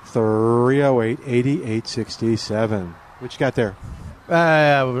 210-308-8867. What you got there?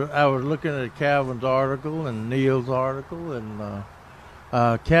 I was looking at Calvin's article and Neil's article, and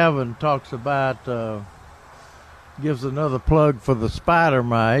Calvin talks about, gives another plug for the spider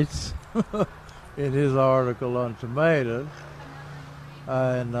mites in his article on tomatoes.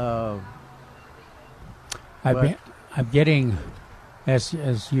 And I'm getting,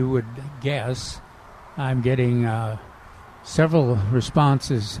 as you would guess, I'm getting several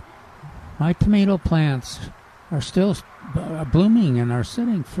responses. My tomato plants are still blooming and are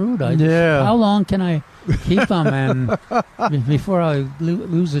setting fruit. How long can I keep them and before I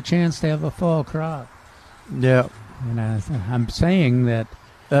lose a chance to have a fall crop? Yeah. And I'm saying that...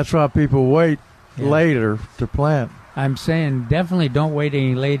 That's why people wait later to plant. I'm saying definitely don't wait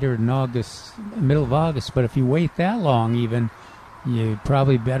any later in August, middle of August, but if you wait that long even, you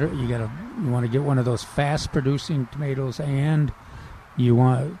probably better, you want to get one of those fast-producing tomatoes, and you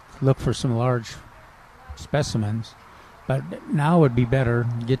want to look for some large specimens. But now would be better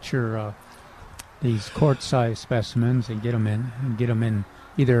get your these quart-size specimens and get them in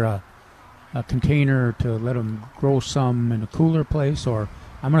either a container to let them grow some in a cooler place, or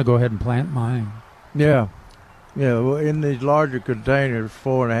I'm going to go ahead and plant mine. Yeah. Yeah, well, in these larger containers,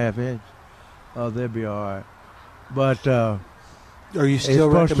 4.5 inch, they'll be all right. But are you still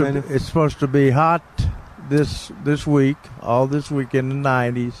recommending? It's supposed to be hot this week, all this week in the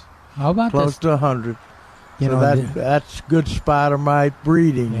 90s. How about close to 100? That's good spider mite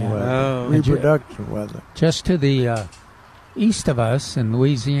breeding weather, reproduction weather. Just to the east of us in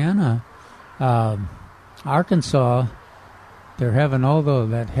Louisiana, Arkansas, they're having all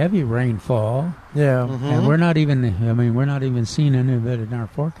that heavy rainfall. Yeah. Mm-hmm. And we're not even seeing any of it in our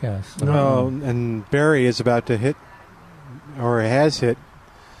forecast. So. No, and Barry is about to hit, or has hit,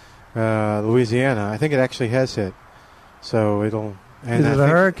 Louisiana. I think it actually has hit. So it'll... And is it a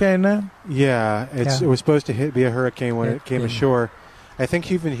hurricane now? Yeah, it was supposed to be a hurricane when it came ashore. I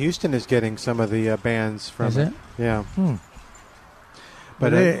think even Houston is getting some of the bands from it. Yeah.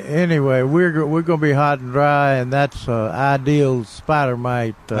 But anyway, we're going to be hot and dry, and that's ideal spider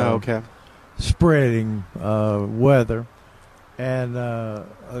mite spreading weather. And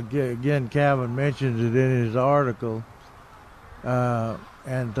again, Calvin mentions it in his article,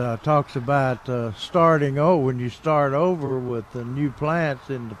 and talks about starting over. When you start over with the new plants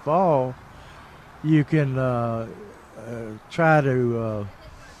in the fall, you can try to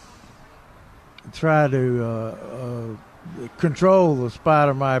control the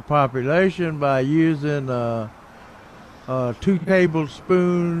spider mite population by using 2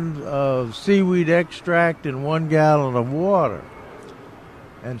 tablespoons of seaweed extract in 1 gallon of water,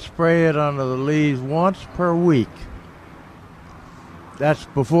 and spray it under the leaves once per week. That's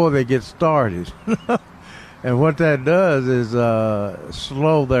before they get started. And what that does is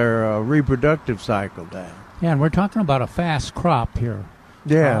slow their reproductive cycle down. Yeah, and we're talking about a fast crop here.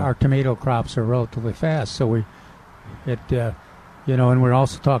 Yeah. Our tomato crops are relatively fast, so and we're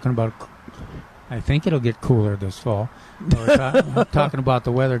also talking about, I think it'll get cooler this fall. We're talking about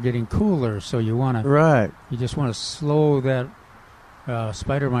the weather getting cooler, so you want to, right? You just want to slow that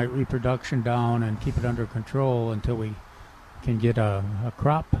spider mite reproduction down and keep it under control until we can get a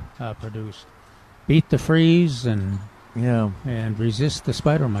crop produced. Beat the freeze and resist the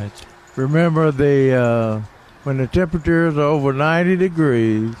spider mites. Remember, when the temperatures are over 90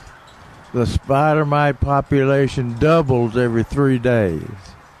 degrees, the spider mite population doubles every 3 days.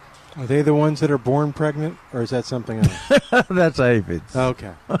 Are they the ones that are born pregnant, or is that something else? That's aphids.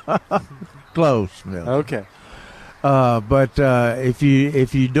 Okay. Close, Milton. Okay. But if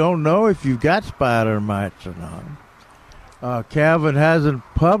you don't know if you've got spider mites or not, Calvin hasn't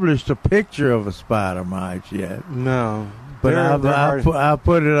published a picture of a spider mite yet. No. But I'll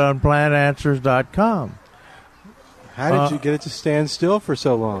put it on plantanswers.com. How did you get it to stand still for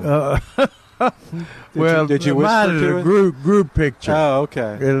so long? Did you whisper to it? Group picture. Oh,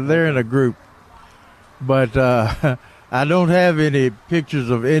 okay. They're in a group. But I don't have any pictures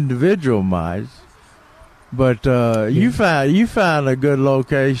of individual mice. But you found a good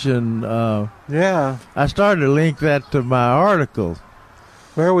location. Yeah. I started to link that to my article.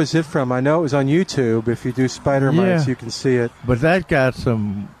 Where was it from? I know it was on YouTube. If you do spider mites, you can see it. But that got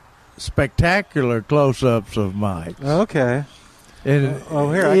some spectacular close-ups of mites. Okay. And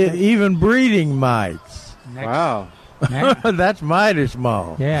even breeding mites. Wow. That's mighty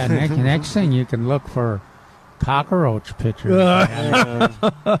small. Yeah, next thing you can look for cockroach pictures.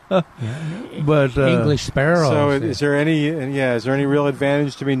 But English sparrows. So is there any real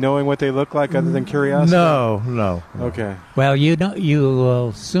advantage to me knowing what they look like other than curiosity? No. Okay. Well, you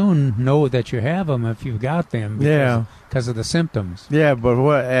will soon know that you have them if you've got them. Because of the symptoms. Yeah, but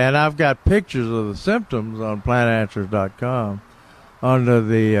and I've got pictures of the symptoms on plantanswers.com under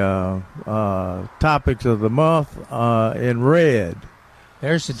the topics of the month in red.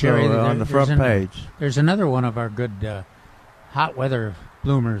 There's the Jerry on the front page. There's another one of our good hot weather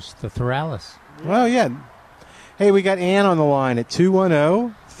bloomers, the Thryallis. Well, yeah. Hey, we got Ann on the line at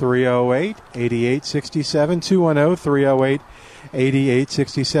 210-308-8867.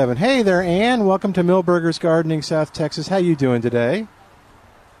 210-308-8867. Hey there, Ann. Welcome to Milberger's Gardening, South Texas. How you doing today?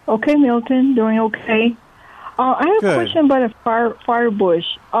 Okay, Milton. Doing okay. I have a question about a fire bush.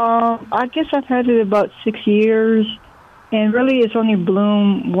 I guess I've had it about 6 years, and really it's only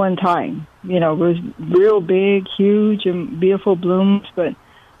bloomed one time. It was real big, huge, and beautiful blooms, but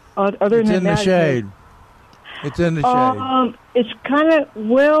other than that... It's in the shade. It's kind of,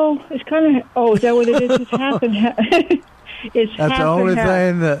 is that what it is? It's half and half. That's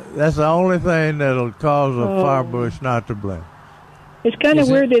the only thing that'll cause a fire bush not to bloom. It's kind of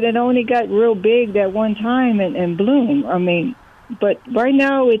weird that it only got real big that one time and bloom. I mean, but right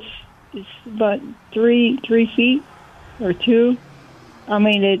now it's about 3 feet or 2. I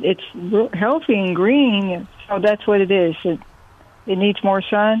mean, it's healthy and green, so that's what it is. It needs more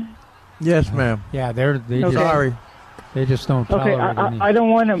sun. Yes, ma'am. Yeah, sorry. They just don't tolerate it. I don't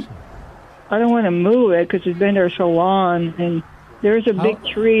want to move it because it's been there so long. And there's a big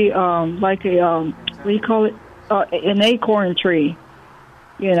tree, like a what do you call it? An acorn tree.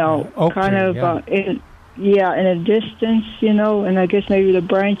 Kind of in a distance. And I guess maybe the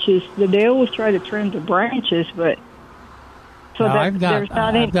branches. They always try to trim the branches, but I've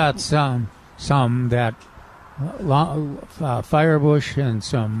got some that firebush and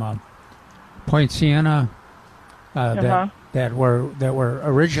some poinciana that were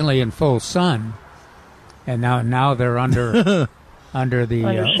originally in full sun, and now they're under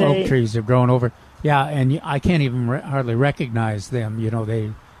the oak trees have grown over. Yeah, and I can't even hardly recognize them.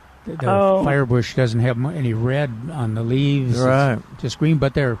 The firebush doesn't have any red on the leaves. Right. It's just green,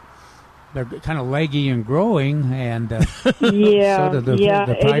 but they're they're kind of leggy and growing, and yeah, so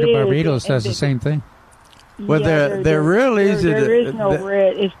the Pride of Barbados does the same thing. Well, they're real easy. There is no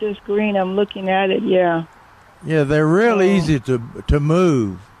red; it's just green. I'm looking at it. Yeah. Yeah, they're real easy to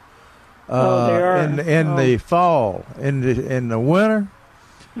move. They are. In the fall, in the winter,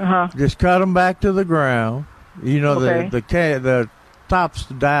 just cut them back to the ground. You know, the tops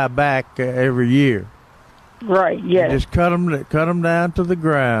die back every year. Right. Yes. Just cut them down to the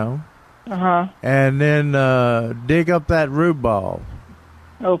ground. And then dig up that root ball.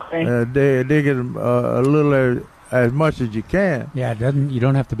 Okay. Dig it a little as much as you can. Yeah, you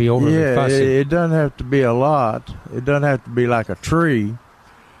don't have to be overly fussy. It doesn't have to be a lot. It doesn't have to be like a tree.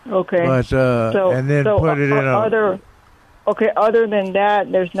 Okay. But and then put it in a. Other than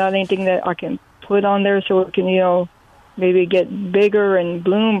that, there's not anything that I can put on there so it can, maybe get bigger and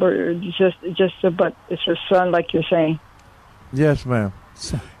bloom, or but it's the sun, like you're saying. Yes, ma'am.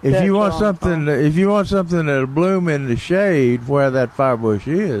 If you want something that'll bloom in the shade where that firebush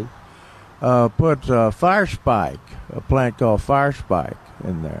is, put fire spike, a plant called fire spike,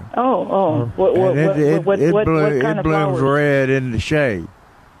 in there. What kind of blooms flowers? red in the shade.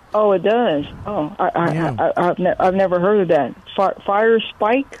 Oh, it does. Oh, I've never heard of that. Fire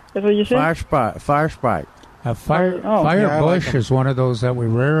spike? That's what you said? Fire spike. Fire bush is one of those that we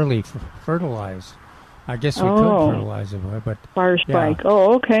rarely fertilize. I guess we could fertilize it, but fire spike. Yeah.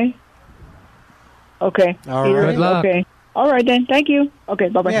 Oh, okay. Okay. All right. Good luck. Okay. All right then. Thank you. Okay.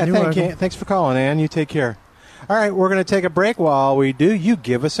 Bye bye. Yeah. Thanks for calling, Ann. You take care. All right, we're going to take a break. While we do, you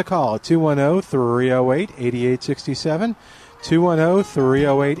give us a call at 210-308-8867.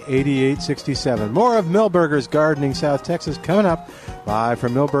 210-308-8867. More of Milberger's Gardening South Texas coming up live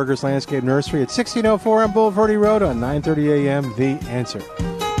from Milberger's Landscape Nursery at 1604 on Boulevardy Road on 9:30 a.m. The Answer.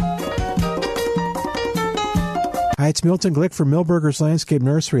 Hi, it's Milton Glick from Milberger's Landscape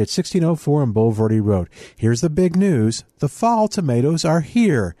Nursery at 1604 on Boulevardy Road. Here's the big news. The fall tomatoes are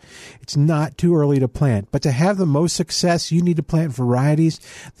here. It's not too early to plant, but to have the most success, you need to plant varieties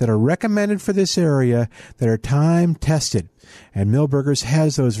that are recommended for this area, that are time-tested. And Milberger's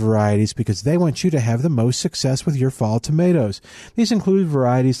has those varieties because they want you to have the most success with your fall tomatoes. These include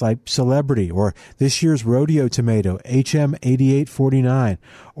varieties like Celebrity, or this year's Rodeo Tomato, HM8849,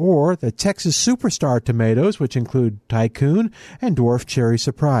 or the Texas Superstar tomatoes, which include Tycoon and Dwarf Cherry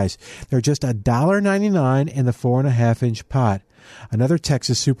Surprise. They're just $1.99 in the 4.5-inch pot. Another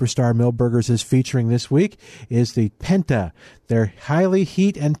Texas Superstar Milberger's is featuring this week is the Penta. They're highly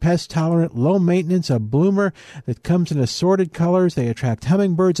heat and pest tolerant, low maintenance, a bloomer that comes in assorted colors. They attract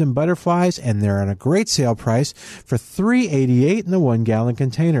hummingbirds and butterflies, and they're on a great sale price for $3.88 in the 1-gallon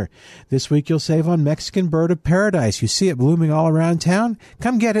container. This week you'll save on Mexican Bird of Paradise. You see it blooming all around town?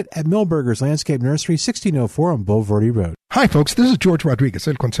 Come get it at Milberger's Landscape Nursery, 1604 on Boulevardy Road. Hi, folks. This is George Rodriguez,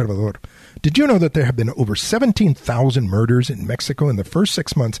 El Conservador. Did you know that there have been over 17,000 murders in Mexico in the first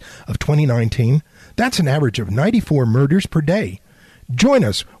 6 months of 2019? That's an average of 94 murders per day. Join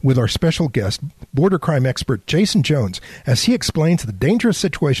us with our special guest, border crime expert Jason Jones, as he explains the dangerous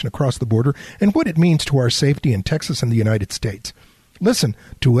situation across the border and what it means to our safety in Texas and the United States. Listen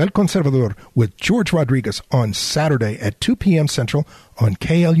to El Conservador with George Rodriguez on Saturday at 2 p.m. Central on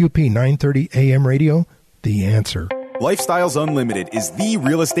KLUP 930 AM radio, The Answer. Lifestyles Unlimited is the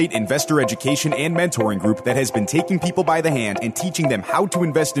real estate investor education and mentoring group that has been taking people by the hand and teaching them how to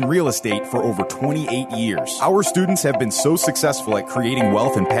invest in real estate for over 28 years. Our students have been so successful at creating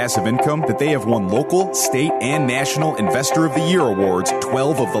wealth and passive income that they have won local, state, and national Investor of the Year awards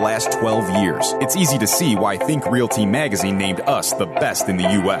 12 of the last 12 years. It's easy to see why Think Realty magazine named us the best in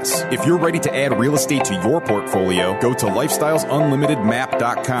the U.S. If you're ready to add real estate to your portfolio, go to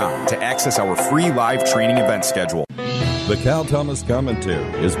lifestylesunlimitedmap.com to access our free live training event schedule. The Cal Thomas Commentary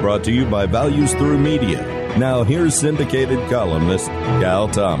is brought to you by Values Through Media. Now here's syndicated columnist Cal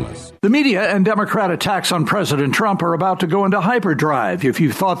Thomas. The media and Democrat attacks on President Trump are about to go into hyperdrive. If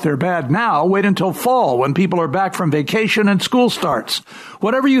you thought they're bad now, wait until fall when people are back from vacation and school starts.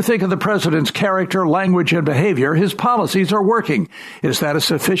 Whatever you think of the president's character, language, and behavior, his policies are working. Is that a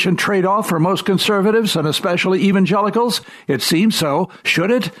sufficient trade-off for most conservatives and especially evangelicals? It seems so.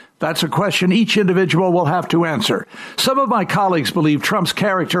 Should it? That's a question each individual will have to answer. Some of my colleagues believe Trump's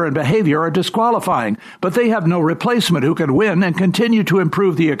character and behavior are disqualifying, but they have no replacement who can win and continue to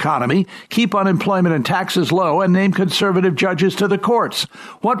improve the economy, keep unemployment and taxes low, and name conservative judges to the courts.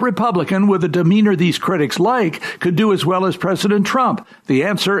 What Republican with a demeanor these critics like could do as well as President Trump? The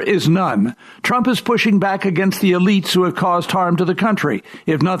answer is none. Trump is pushing back against the elites who have caused harm to the country.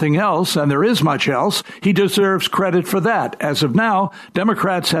 If nothing else, and there is much else, he deserves credit for that. As of now,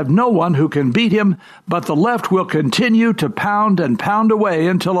 Democrats have no one who can beat him, but the left will continue to pound and pound away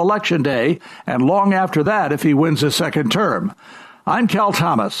until Election Day, and long after that if he wins a second term. I'm Cal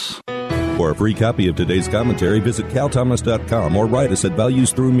Thomas. For a free copy of today's commentary, visit calthomas.com or write us at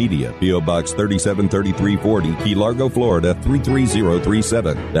Values Through Media, P.O. Box 373340, Key Largo, Florida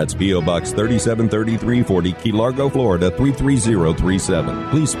 33037. That's P.O. Box 373340, Key Largo, Florida 33037.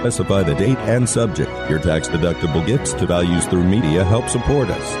 Please specify the date and subject. Your tax-deductible gifts to Values Through Media help support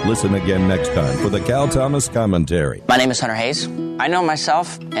us. Listen again next time for the Cal Thomas Commentary. My name is Hunter Hayes. I know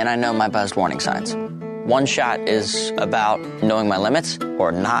myself, and I know my buzzed warning signs. One shot is about knowing my limits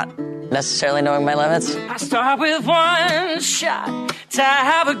or not necessarily knowing my limits. I start with one shot to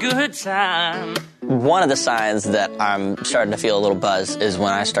have a good time. One of the signs that I'm starting to feel a little buzz is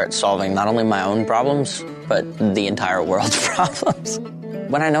when I start solving not only my own problems, but the entire world's problems.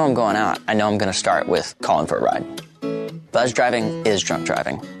 When I know I'm going out, I know I'm going to start with calling for a ride. Buzz driving is drunk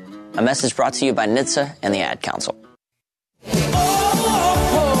driving. A message brought to you by NHTSA and the Ad Council.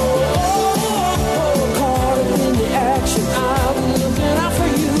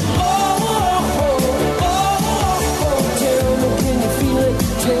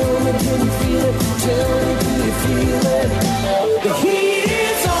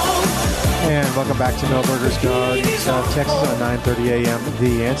 And welcome back to Milberger's Garden, South Texas on 9:30 a.m.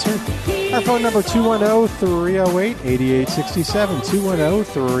 The Answer. Our phone number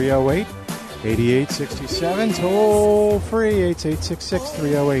 210-308-8867. 210-308-8867. Toll free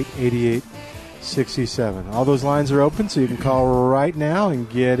 888-66308-8867. All those lines are open, so you can call right now and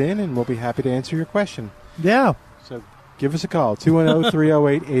get in, and we'll be happy to answer your question. Yeah. So give us a call,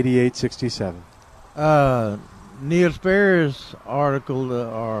 210-308-8867. Neil Sperry's article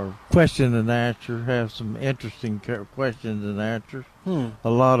or question and answer have some interesting questions and answers,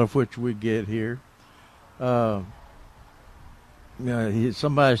 a lot of which we get here. Somebody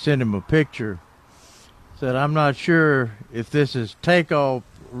sent him a picture, said, I'm not sure if this is takeoff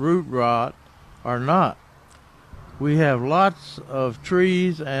root rot or not. We have lots of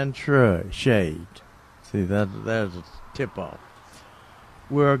trees and shade. See, that's a tip-off.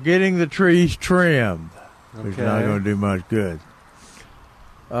 We're getting the trees trimmed. Okay. It's not going to do much good.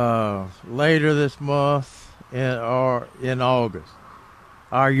 Later this month, in August,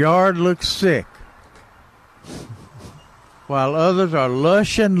 our yard looks sick, while others are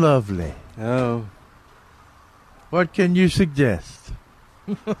lush and lovely. Oh. What can you suggest?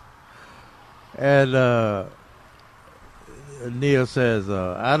 And Neil says,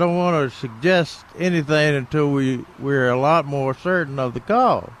 I don't want to suggest anything until we're a lot more certain of the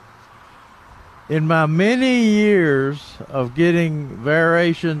cause. In my many years of getting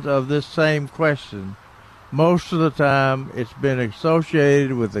variations of this same question, most of the time it's been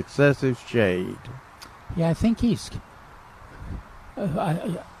associated with excessive shade. Yeah, I think he's...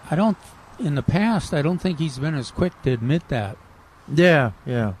 I don't... In the past, I don't think he's been as quick to admit that. Yeah.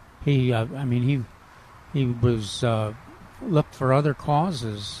 He was looked for other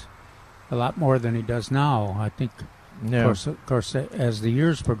causes a lot more than he does now. I think... Yeah. Of course, as the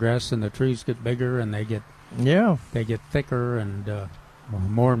years progress and the trees get bigger and they get thicker and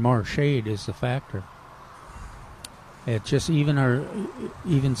more and more shade is the factor. It just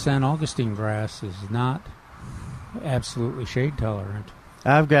even San Augustine grass is not absolutely shade tolerant.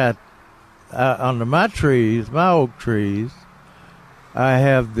 I've got under my trees, my oak trees, I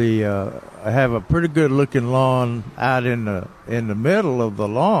have a pretty good looking lawn out in the middle of the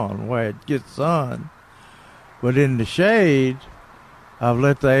lawn where it gets sun. But in the shade, I've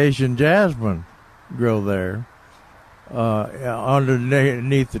let the Asian jasmine grow there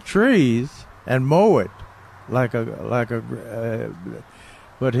underneath the trees and mow it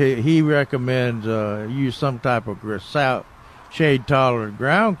but he recommends use some type of shade tolerant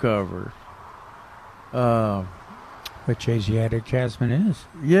ground cover. Which Asiatic jasmine is.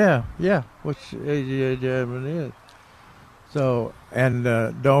 Yeah, which Asiatic jasmine is. So, and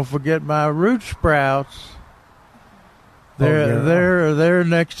don't forget my root sprouts. They're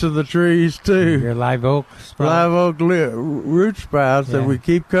next to the trees too. Your live oak sprouts. Live oak root sprouts that we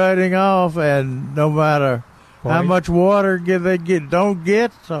keep cutting off, and no matter how much water don't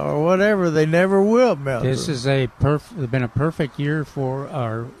get or whatever, they never will melt. This has been a perfect year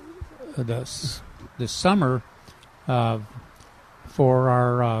for the summer for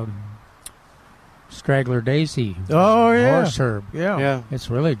our straggler daisy. Oh yeah, horse herb. Yeah.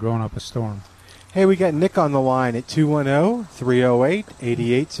 It's really grown up a storm. Hey, we got Nick on the line at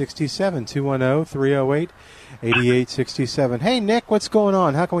 210-308-8867. 210-308-8867. Hey, Nick, what's going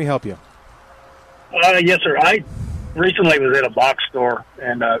on? How can we help you? Yes, sir. I recently was at a box store,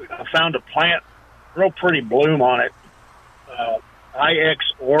 and I found a plant, real pretty bloom on it.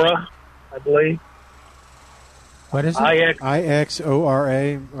 IXORA, I believe. What is it?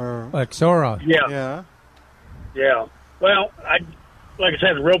 IXORA or Xora. Yeah. Well, like I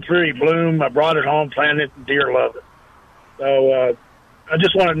said, a real pretty bloom. I brought it home, planted it, and deer love it. So I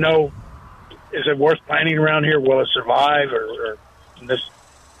just want to know, is it worth planting around here? Will it survive or in this,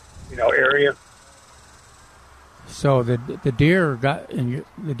 area? So the deer got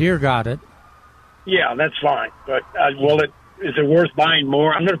it. Yeah, that's fine. But is it worth buying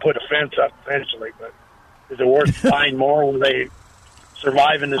more? I'm going to put a fence up eventually, but is it worth buying more? Will they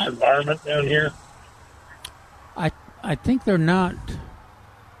survive in this environment down here? I think they're not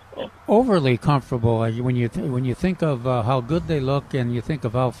overly comfortable when you think of how good they look, and you think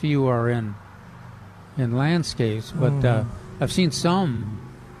of how few are in landscapes. But I've seen some.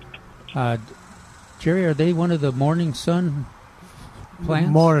 Jerry, are they one of the morning sun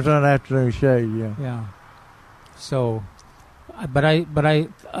plants? Morning sun, afternoon shade. Yeah. Yeah. So, but I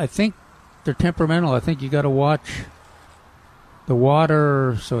think they're temperamental. I think you got to watch the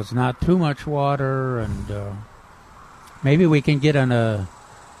water, so it's not too much water, and maybe we can get on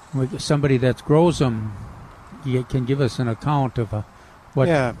somebody that grows them. You can give us an account of what.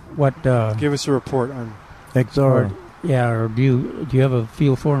 Give us a report on XR. Or do you have a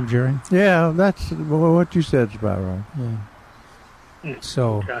feel for them, Jerry? Yeah, that's what you said is about right. Yeah.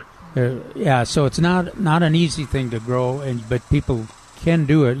 So, so it's not an easy thing to grow, but people can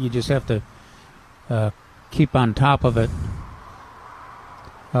do it. You just have to keep on top of it.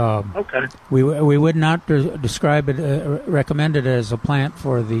 Okay. We would not describe it, recommend it as a plant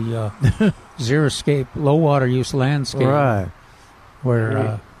for the xeriscape, low water use landscape, right?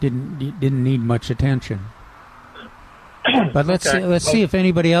 Where didn't need much attention. But let's see if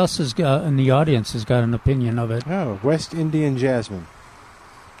anybody else in the audience has got an opinion of it. Oh, West Indian jasmine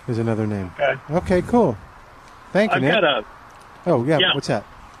is another name. Okay, cool. Thank you, Nick. Yeah. What's that?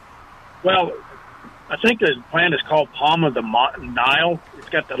 Well, I think the plant is called Palm of the Nile. It's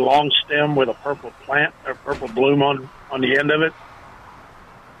got the long stem with a purple bloom on the end of it.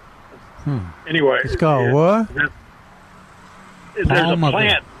 Anyway, it's called what? There's a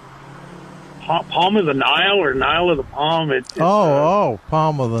plant. Palm of the Nile or Nile of the Palm. It's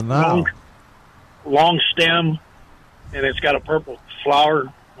Palm of the Nile. Long stem, and it's got a purple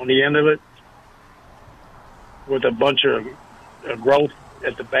flower on the end of it with a bunch of growth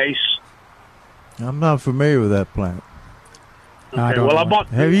at the base. I'm not familiar with that plant. Okay, I bought.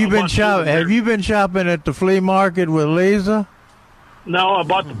 Have you been shopping at the flea market with Lisa? No, I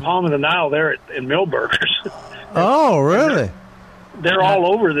bought the Palm of the Nile there in Millburgers. Oh, really? They're all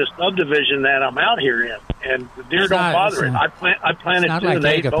over this subdivision that I'm out here in, and the deer don't bother it. I planted not two like and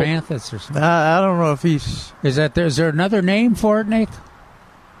eight. Agapanthus or something. I don't know if he's. Is there another name for it, Nick?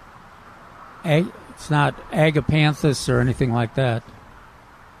 It's not Agapanthus or anything like that.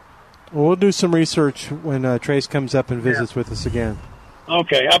 Well, we'll do some research when Trace comes up and visits with us again.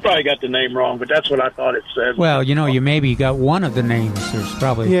 Okay, I probably got the name wrong, but that's what I thought it said. Well, you maybe got one of the names. There's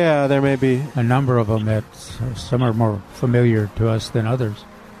probably there may be a number of them that some are more familiar to us than others.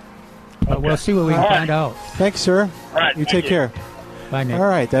 But we'll see what we can find out. Thanks, sir. All right, you take care. Bye, Nick. All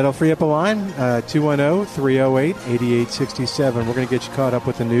right, that'll free up a line, 210-308-8867. We're going to get you caught up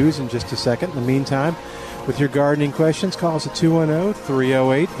with the news in just a second. In the meantime, with your gardening questions, call us at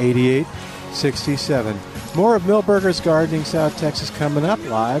 210-308-8867. More of Millburgers Gardening South Texas coming up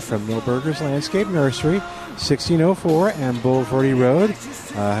live from Millburgers Landscape Nursery, 1604 and Boulevardy Road.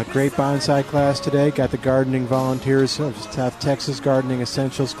 Great bonsai class today. Got the Gardening Volunteers of South Texas Gardening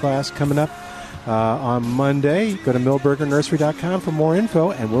Essentials class coming up on Monday. Go to millburgernursery.com for more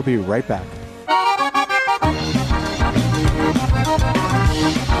info, and we'll be right back.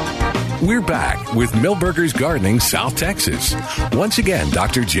 We're back with Millburgers Gardening South Texas. Once again,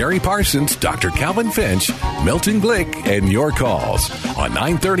 Dr. Jerry Parsons, Dr. Calvin Finch, Milton Glick, and your calls on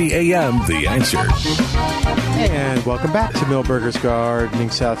 9:30 a.m. The Answer. And welcome back to Millburgers Gardening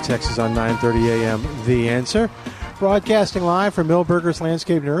South Texas on 9:30 a.m. The Answer. Broadcasting live from Millburgers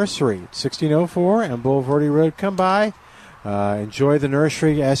Landscape Nursery, 1604 and Boulevardy Road. Come by, enjoy the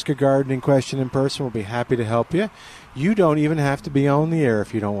nursery, ask your gardening question in person. We'll be happy to help you. You don't even have to be on the air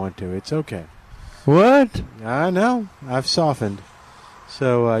if you don't want to. It's okay. What? I know. I've softened.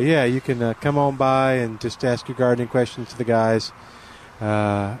 So, you can come on by and just ask your gardening questions to the guys.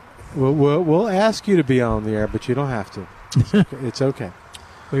 We'll ask you to be on the air, but you don't have to. It's okay.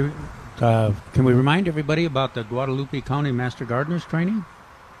 Can we remind everybody about the Guadalupe County Master Gardeners Training?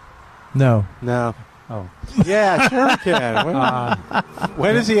 No. Oh. Yeah, sure we can.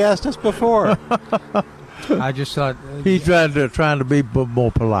 When has he asked us before? I just thought he's trying to be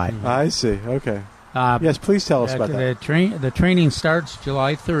more polite. I see. Okay. Yes, please tell us about that. The training starts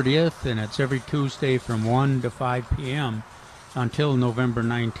July 30th, and it's every Tuesday from 1 to 5 p.m. until November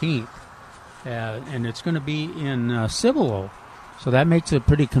 19th. And it's going to be in Cibolo. So that makes it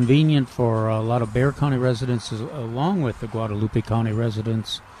pretty convenient for a lot of Bexar County residents, along with the Guadalupe County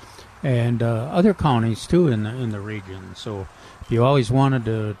residents and other counties, too, in the region. So if you always wanted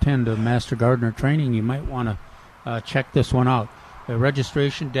to attend a Master Gardener training, you might want to check this one out. The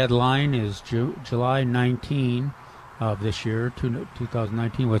registration deadline is July 19 of this year,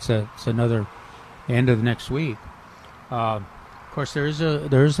 2019. What's that? It's another end of the next week. Of course, there is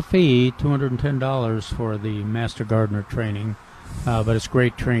a fee, $210 for the Master Gardener training, but it's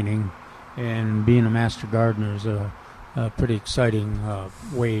great training, and being a Master Gardener is a pretty exciting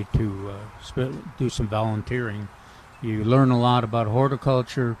way to do some volunteering. You learn a lot about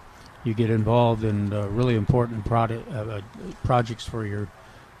horticulture. You get involved in really important projects for your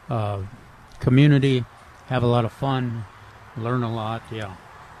community, have a lot of fun, learn a lot, yeah.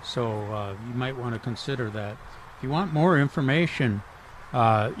 So you might want to consider that. If you want more information,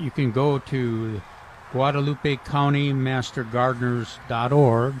 you can go to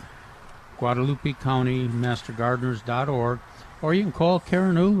GuadalupeCountyMasterGardeners.org, GuadalupeCountyMasterGardeners.org, or you can call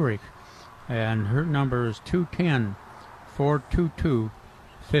Karen Ulrich, and her number is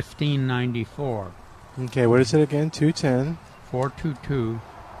 210-422-1594. Okay, what is it again?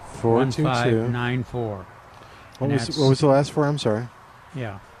 210-422-1594. What was the last four? I'm sorry.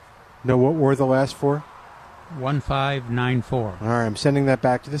 Yeah. No, what were the last four? 1594. All right, I'm sending that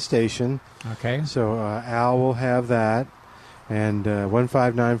back to the station. Okay. So Al will have that, and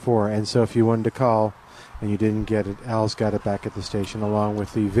 1594. And so if you wanted to call and you didn't get it, Al's got it back at the station along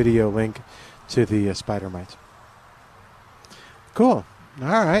with the video link to the spider mites. Cool.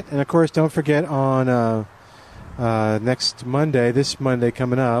 All right. And, of course, don't forget on next Monday, this Monday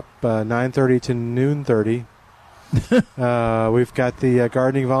coming up, 9:30 to noon 30, we've got the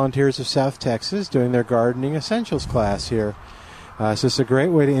Gardening Volunteers of South Texas doing their Gardening Essentials class here. So it's a great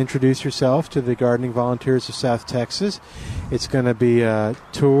way to introduce yourself to the Gardening Volunteers of South Texas. It's going to be a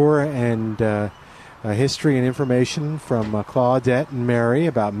tour and history and information from Claudette and Mary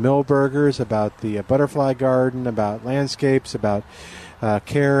about Milberger's, about the butterfly garden, about landscapes, about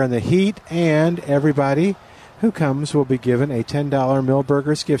care in the heat, and everybody who comes will be given a $10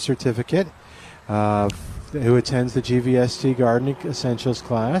 Milberger's gift certificate who attends the GVST Gardening Essentials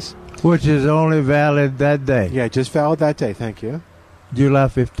class. Which is only valid that day. Yeah, just valid that day, thank you. July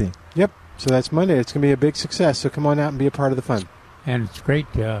 15th. Yep, so that's Monday. It's going to be a big success, so come on out and be a part of the fun. And it's great.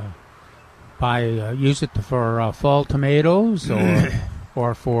 Use it for fall tomatoes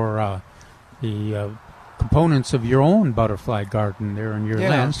or for the components of your own butterfly garden there in your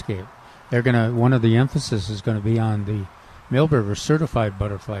landscape. They're one of the emphasis is going to be on the Milberger certified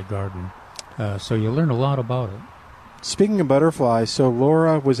butterfly garden. So you'll learn a lot about it. Speaking of butterflies, so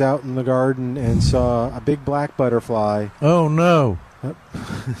Laura was out in the garden and saw a big black butterfly. Oh, no.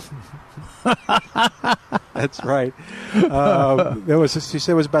 That's right. She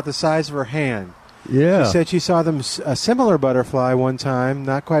said it was about the size of her hand. Yeah. She said she saw a similar butterfly one time,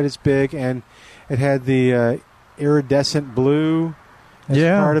 not quite as big, and it had the iridescent blue as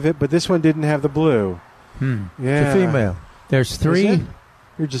part of it, but this one didn't have the blue. Yeah. It's a female. There's three.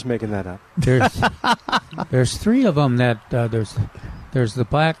 You're just making that up. There's three of them that there's the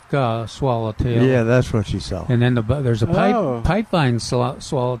black swallowtail. Yeah, that's what she saw. And then there's a pipevine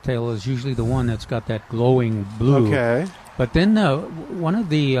swallowtail is usually the one that's got that glowing blue. Okay. But then one of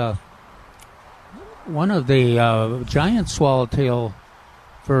the giant swallowtail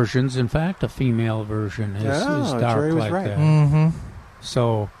versions, in fact, a female version is dark Jerry was like right. that. Mm-hmm.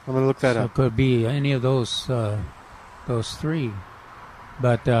 So I'm going to look that up. It could be any of those three.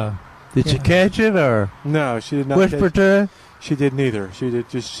 But did she catch it or no? She did not. Whisper to her? She did neither. She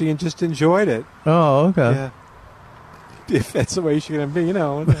just enjoyed it. Oh, okay. Yeah. If that's the way she's going to be,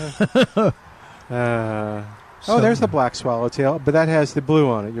 there's the black swallowtail, but that has the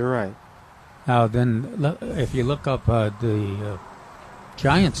blue on it. You're right. Now then, if you look up the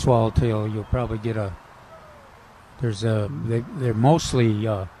giant swallowtail, you'll probably get they're mostly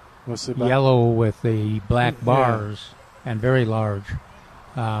yellow with the black bars and very large.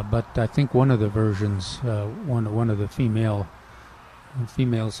 But I think one of the versions, one of the females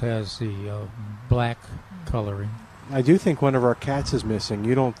has the black coloring. I do think one of our cats is missing.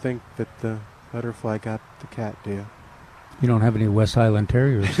 You don't think that the butterfly got the cat, do you? You don't have any West Highland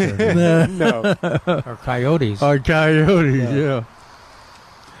Terriers? No. Or coyotes. Or coyotes, yeah.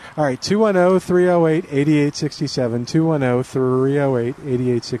 All right, 210-308-8867,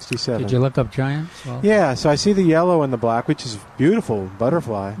 210-308-8867. Did you look up giants? Yeah, so I see the yellow and the black, which is beautiful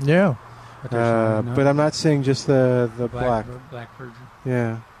butterfly. Yeah. But I'm not seeing just the black. Black virgin.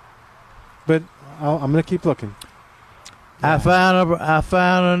 Yeah. But I'm going to keep looking. I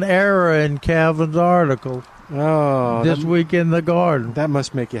found an error in Calvin's article. Oh, this week in the garden. That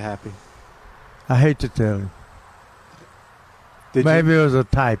must make you happy. I hate to tell you. Maybe it was a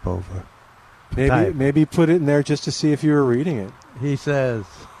typo. Maybe put it in there just to see if you were reading it. He says,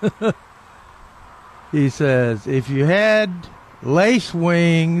 if you had lace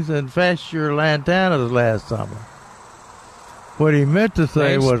wings and fetched your lantanas last summer, what he meant to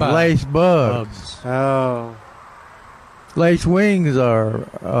say was lace bugs. Oh. Lace wings are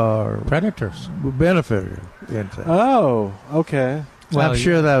predators. Beneficial. Oh, okay. Well, I'm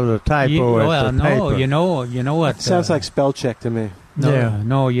sure that was a typo. No, you know what? It sounds like spell check to me.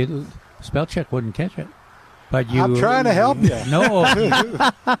 No, spell check wouldn't catch it. But I'm trying to help you. No,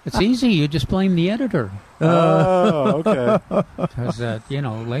 it's easy. You just blame the editor. Oh, okay. Because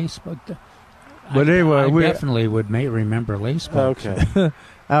lace. But anyway, I definitely would remember lace bugs. Okay.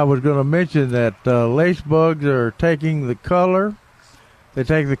 I was going to mention that lace bugs are taking the color. They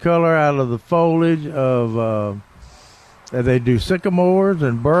take the color out of the foliage of. They do sycamores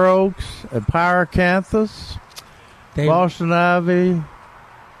and bur oaks and pyracanthus, Boston ivy,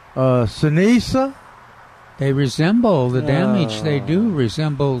 sinisa. They resemble the damage they do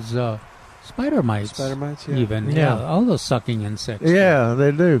resembles spider mites. Spider mites, yeah. Even all those sucking insects. Yeah,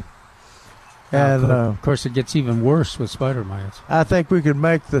 they do. And of course, it gets even worse with spider mites. I think we could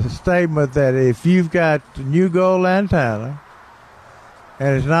make the statement that if you've got new gold lantana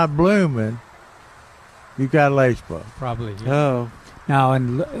and it's not blooming, you've got lace bug. Probably. Yeah. Oh. Now,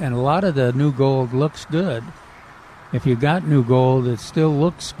 and a lot of the new gold looks good. If you got new gold, it still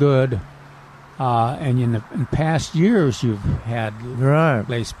looks good. And in past years, you've had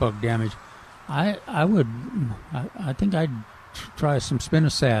lace bug damage. I think I'd try some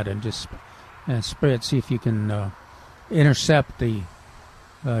spinosad and just spray it, see if you can intercept the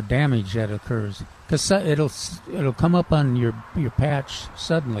damage that occurs. Because it'll come up on your patch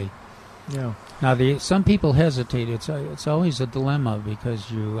suddenly. Yeah. Now, some people hesitate. It's always a dilemma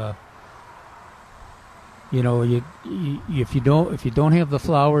because if you don't have the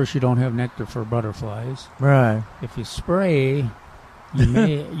flowers, you don't have nectar for butterflies. Right. If you spray,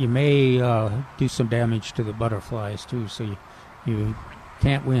 you may do some damage to the butterflies too. So you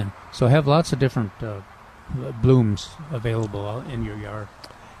can't win. So have lots of different blooms available in your yard.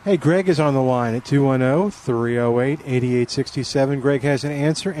 Hey, Greg is on the line at 210-308-8867. Greg has an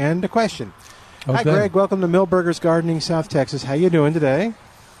answer and a question. Okay. Hi, Greg. Welcome to Millburgers Gardening, South Texas. How you doing today?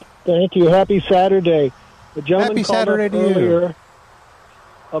 Thank you. Happy Saturday. The gentleman Happy Saturday called up earlier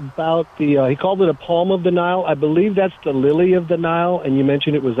about he called it a palm of the Nile. I believe that's the lily of the Nile, and you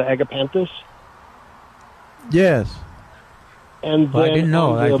mentioned it was the agapanthus. Yes. And I didn't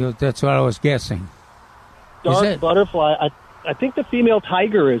know. That's what I was guessing. Dark butterfly. I think the female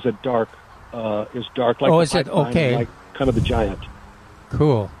tiger is dark. Like is it? Okay. Like kind of the giant.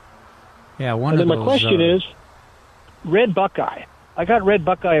 Cool. Yeah, and then my question is, red buckeye. I got red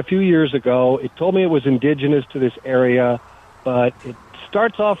buckeye a few years ago. It told me it was indigenous to this area, but it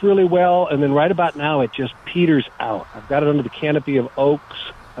starts off really well, and then right about now it just peters out. I've got it under the canopy of oaks.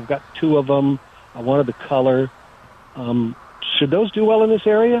 I've got 2 of them. I wanted the color. Should those do well in this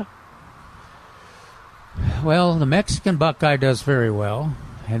area? Well, the Mexican buckeye does very well,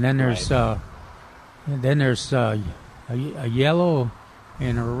 and then there's a yellow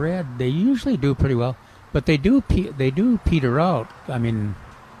and a red. They usually do pretty well, but they do peter out. I mean,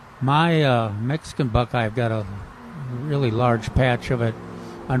 my Mexican buckeye, I've got a really large patch of it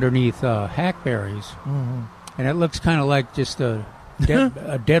underneath hackberries, and it looks kind of like just a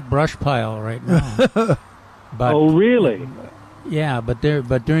dead brush pile right now. But, oh, really? Yeah, but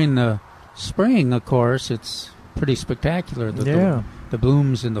during the spring, of course, it's pretty spectacular. The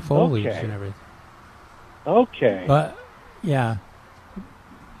blooms and the foliage and everything. Okay. But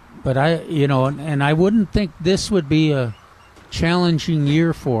and I wouldn't think this would be a challenging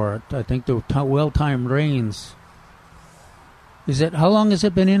year for it. I think the well-timed rains. How long has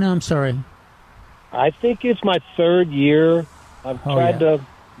it been in? I'm sorry. I think it's my 3rd year. I've tried to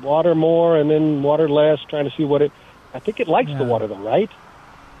water more and then water less, trying to see I think it likes the water, though, right?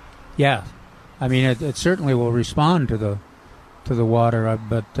 Yeah, I mean it certainly will respond to the water,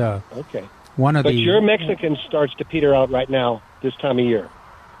 but okay. But your Mexican starts to peter out right now this time of year.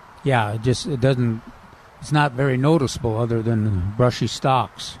 Yeah, it doesn't. It's not very noticeable other than brushy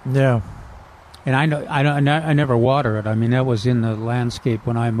stalks. Yeah, and I never water it. I mean that was in the landscape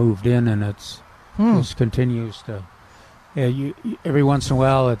when I moved in, and it continues to. Yeah, every once in a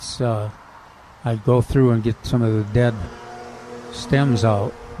while I go through and get some of the dead stems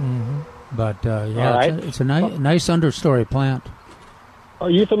out. But, it's a nice understory plant. Are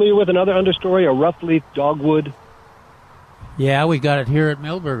you familiar with another understory, a rough-leaf dogwood? Yeah, we got it here at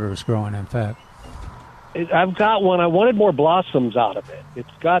Milberger's growing, in fact. I've got one. I wanted more blossoms out of it. It's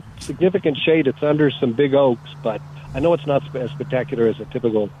got significant shade. It's under some big oaks, but I know it's not as spectacular as a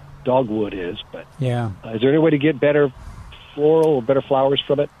typical dogwood is. But yeah, is there any way to get better floral or better flowers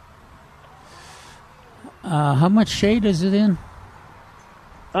from it? How much shade is it in?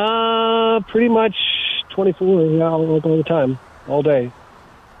 Pretty much 24 all the time, all day.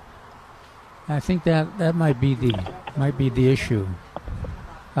 I think that might be the issue.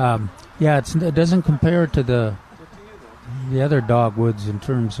 It doesn't compare to the other dogwoods in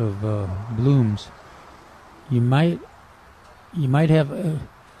terms of blooms. You might have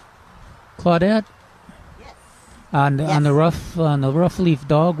Claudette on the rough leaf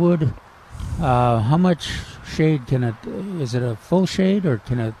dogwood. How much shade can it? Is it a full shade, or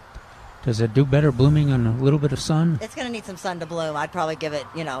does it do better blooming on a little bit of sun? It's going to need some sun to bloom. I'd probably give it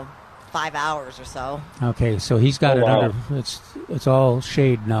 5 hours or so. Okay, so he's got it under. It's all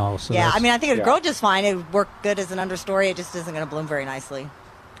shade now. So I think it would grow just fine. It would work good as an understory. It just isn't going to bloom very nicely.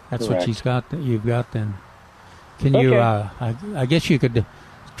 That's correct. What you've got then. Can you? I guess you could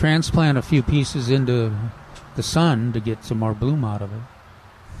transplant a few pieces into the sun to get some more bloom out of it.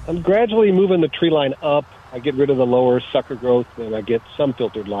 I'm gradually moving the tree line up. I get rid of the lower sucker growth, and I get some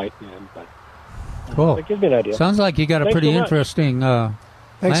filtered light in. But cool. That gives me an idea. Sounds like you got a pretty interesting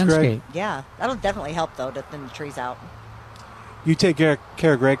Thanks, landscape. Greg. Yeah, that'll definitely help, though, to thin the trees out. You take care,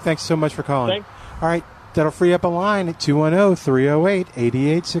 Greg. Thanks so much for calling. Thanks. All right, that'll free up a line at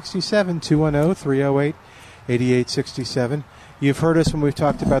 210-308-8867, 210-308-8867. You've heard us when we've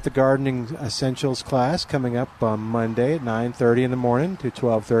talked about the Gardening Essentials class coming up on Monday at 9:30 in the morning to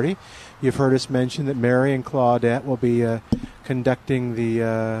 12:30. You've heard us mention that Mary and Claudette will be conducting the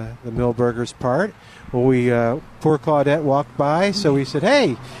Milberger's part. Well, poor Claudette walked by, so we said,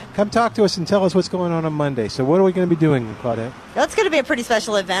 hey, come talk to us and tell us what's going on Monday. So what are we going to be doing, Claudette? Well, it's going to be a pretty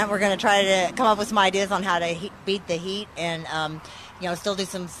special event. We're going to try to come up with some ideas on how to beat the heat and, still do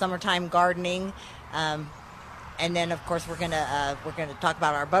some summertime gardening. And then, of course, we're going to talk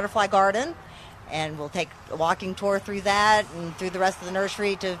about our butterfly garden, and we'll take a walking tour through that and through the rest of the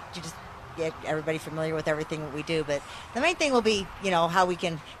nursery to just get everybody familiar with everything that we do. But the main thing will be, how we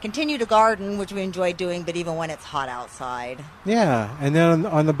can continue to garden, which we enjoy doing, but even when it's hot outside. Yeah, and then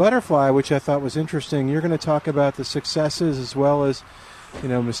on the butterfly, which I thought was interesting, you're going to talk about the successes as well as,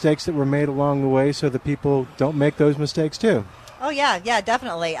 mistakes that were made along the way so that people don't make those mistakes too. Oh, yeah,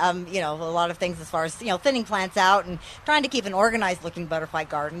 definitely. A lot of things as far as, thinning plants out and trying to keep an organized-looking butterfly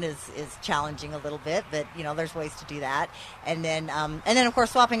garden is challenging a little bit, but, there's ways to do that. And then, of course,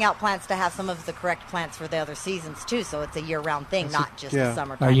 swapping out plants to have some of the correct plants for the other seasons, too, so it's a year-round thing, not just a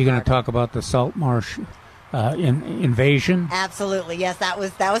summertime Are you going to talk about the salt marsh invasion? Absolutely, yes. That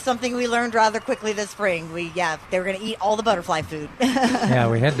was something we learned rather quickly this spring. They were going to eat all the butterfly food.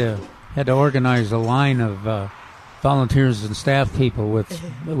 Yeah, we had to organize a line of volunteers and staff people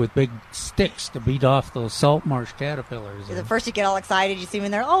with big sticks to beat off those salt marsh caterpillars. At first you get all excited, you see them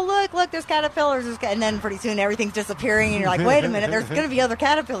in there, oh, look, there's caterpillars, and then pretty soon everything's disappearing, and you're like, wait a minute, there's going to be other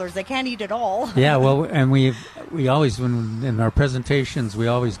caterpillars, they can't eat it all. Yeah, well, and we always, when in our presentations, we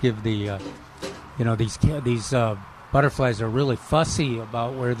always give the, these butterflies are really fussy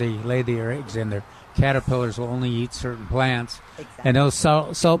about where they lay their eggs, and their caterpillars will only eat certain plants. Exactly. And those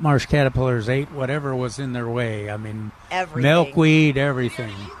salt marsh caterpillars ate whatever was in their way. I mean, everything. Milkweed,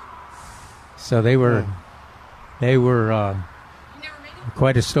 everything. So they were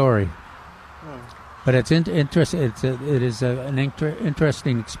quite a story. But it's interesting. It is an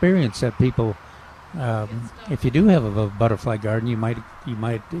interesting experience that people. If you do have a butterfly garden, you might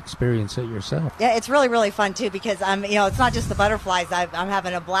experience it yourself. Yeah, it's really, really fun too because it's not just the butterflies. I'm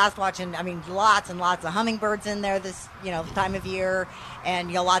having a blast watching. Lots and lots of hummingbirds in there this time of year,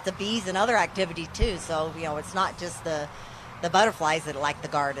 and lots of bees and other activity too. So it's not just the butterflies that like the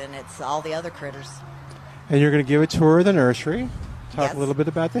garden; it's all the other critters. And you're going to give a tour of the nursery. Talk a little bit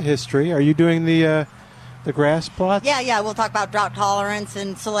about the history. Are you doing the grass plots? Yeah. We'll talk about drought tolerance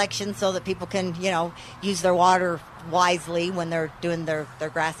and selection so that people can, use their water wisely when they're doing their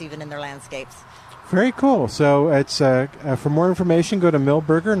grass, even in their landscapes. Very cool. So it's for more information, go to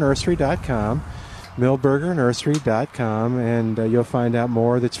milbergernursery.com, milbergernursery.com, and you'll find out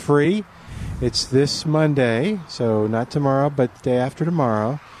more. That's free. It's this Monday, so not tomorrow, but the day after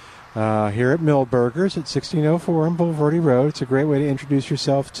tomorrow, here at Milberger's at 1604 on Boulevardy Road. It's a great way to introduce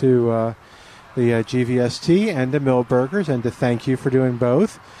yourself to the GVST and the Milberger's, and to thank you for doing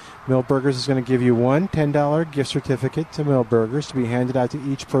both. Milberger's is going to give you one $10 gift certificate to Milberger's to be handed out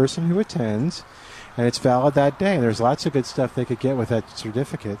to each person who attends, and it's valid that day. And there's lots of good stuff they could get with that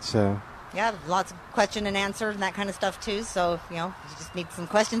certificate. So yeah, lots of question and answer and that kind of stuff too. So you just need some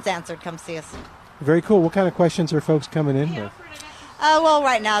questions answered, come see us. Very cool. What kind of questions are folks coming in with? Well,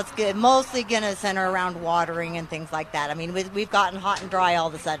 right now it's good. Mostly going to center around watering and things like that. I mean, we've gotten hot and dry all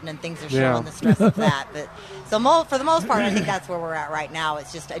of a sudden, and things are showing the stress of that. But for the most part, I think that's where we're at right now.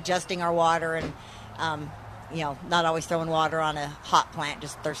 It's just adjusting our water and, not always throwing water on a hot plant,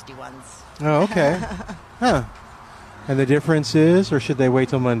 just thirsty ones. Oh, okay. Huh. And the difference is, or should they wait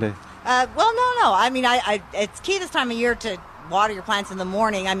till Monday? Well, no. I mean, it's key this time of year to water your plants in the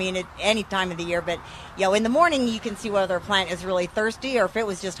morning. I mean, at any time of the year, but in the morning you can see whether a plant is really thirsty or if it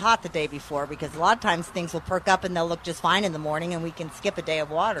was just hot the day before, because a lot of times things will perk up and they'll look just fine in the morning and we can skip a day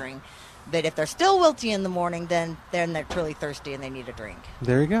of watering. But if they're still wilty in the morning, then they're truly thirsty and they need a drink.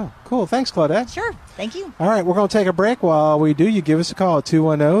 There you go. Cool. Thanks, Claudette. Sure. Thank you. All right, we're going to take a break. While we do, you give us a call at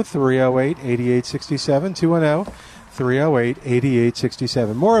 210-308-8867,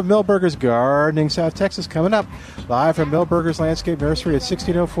 210-308-8867. More of Milberger's Gardening South Texas coming up. Live from Milberger's Landscape Nursery at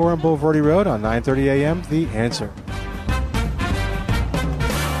 1604 on Boulevardy Road on 9:30 a.m. The Answer.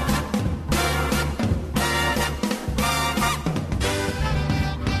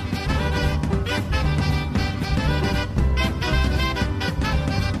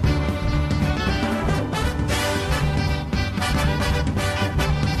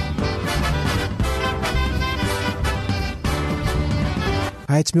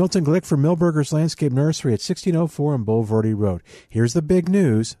 Hi, it's Milton Glick from Milberger's Landscape Nursery at 1604 on Boulevardy Road. Here's the big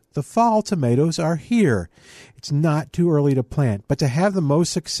news. The fall tomatoes are here. It's not too early to plant, but to have the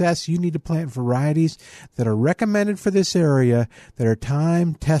most success, you need to plant varieties that are recommended for this area, that are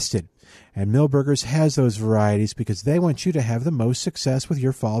time-tested. And Milberger's has those varieties because they want you to have the most success with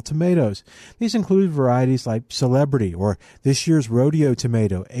your fall tomatoes. These include varieties like Celebrity or this year's Rodeo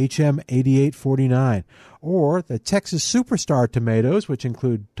Tomato, HM8849, or the Texas Superstar tomatoes, which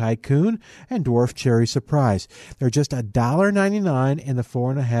include Tycoon and Dwarf Cherry Surprise. They're just $1.99 in the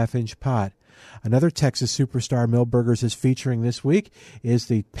 4.5-inch pot. Another Texas Superstar Milberger's is featuring this week is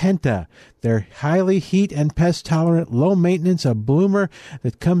the Penta. They're highly heat and pest tolerant, low maintenance, a bloomer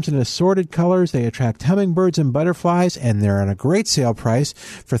that comes in assorted colors. They attract hummingbirds and butterflies, and they're on a great sale price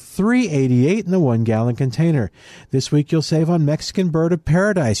for $3.88 in the 1-gallon container. This week you'll save on Mexican Bird of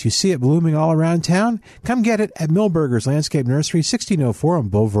Paradise. You see it blooming all around town? Come get it at Milberger's Landscape Nursery, 1604 on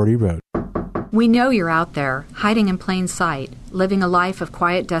Boulevardy Road. We know you're out there, hiding in plain sight, living a life of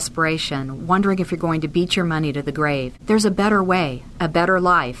quiet desperation, wondering if you're going to beat your money to the grave. There's a better way, a better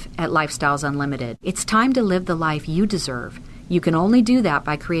life at Lifestyles Unlimited. It's time to live the life you deserve. You can only do that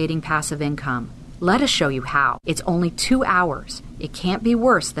by creating passive income. Let us show you how. It's only 2 hours. It can't be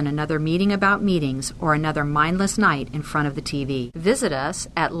worse than another meeting about meetings or another mindless night in front of the TV. Visit us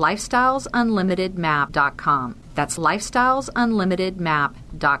at lifestylesunlimitedmap.com. That's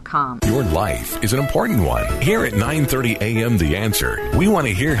lifestylesunlimitedmap.com. Your life is an important one. Here at 9:30 a.m. The Answer, we want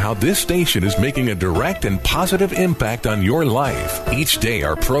to hear how this station is making a direct and positive impact on your life. Each day,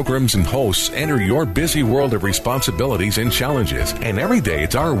 our programs and hosts enter your busy world of responsibilities and challenges. And every day,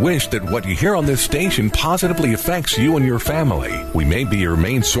 it's our wish that what you hear on this station positively affects you and your family. We may be your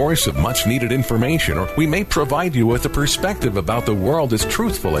main source of much-needed information, or we may provide you with a perspective about the world that's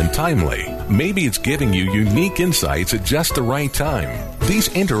truthful and timely. Maybe it's giving you unique insights at just the right time. These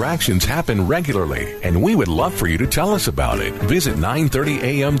interactions happen regularly, and we would love for you to tell us about it. Visit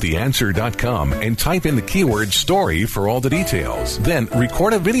 930amtheanswer.com and type in the keyword story for all the details. Then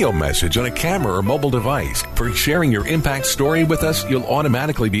record a video message on a camera or mobile device. For sharing your impact story with us, you'll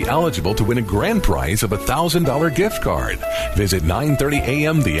automatically be eligible to win a grand prize of a $1,000 gift card. Visit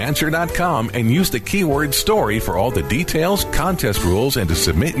 930amtheanswer.com and use the keyword story for all the details, contest rules, and to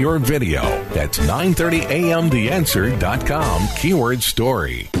submit your video. That's 930amtheanswer.com, keyword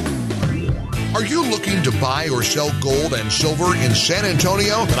story. Are you looking to buy or sell gold and silver in San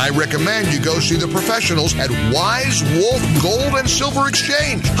Antonio? Then I recommend you go see the professionals at Wise Wolf Gold and Silver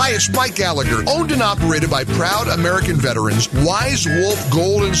Exchange. Hi, it's Mike Gallagher. Owned and operated by proud American veterans, Wise Wolf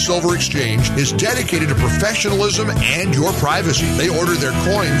Gold and Silver Exchange is dedicated to professionalism and your privacy. They order their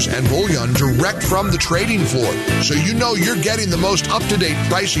coins and bullion direct from the trading floor, so you know you're getting the most up-to-date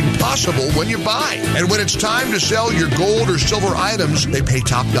pricing possible when you buy. And when it's time to sell your gold or silver items, they pay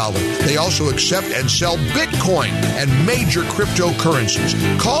top dollar. They also accept and sell Bitcoin and major cryptocurrencies.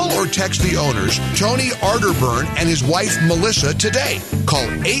 Call or text the owners, Tony Arterburn and his wife Melissa, today. Call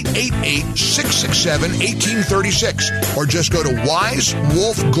 888-667-1836 or just go to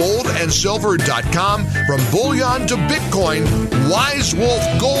WiseWolfGoldAndSilver.com. From bullion to Bitcoin, Wise Wolf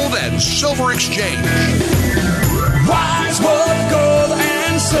Gold and Silver Exchange. Wise Wolf Gold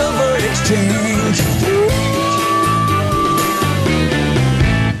and Silver Exchange.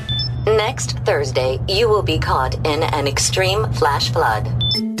 Next Thursday, you will be caught in an extreme flash flood.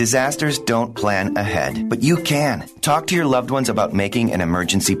 Disasters don't plan ahead, but you can. Talk to your loved ones about making an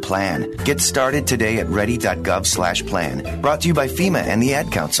emergency plan. Get started today at ready.gov/plan. Brought to you by FEMA and the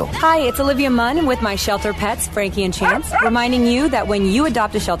Ad Council. Hi, it's Olivia Munn with my shelter pets, Frankie and Chance, reminding you that when you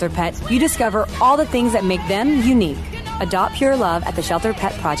adopt a shelter pet, you discover all the things that make them unique. Adopt Pure Love at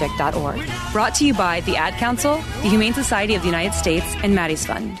theshelterpetproject.org. Brought to you by the Ad Council, the Humane Society of the United States, and Maddie's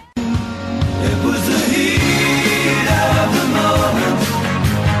Fund. It was the heat of the moment,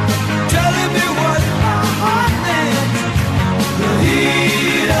 telling me what my heart meant. The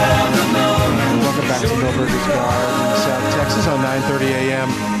heat of the moment. Welcome back to Milberger's Garden, South Texas on 9:30 a.m.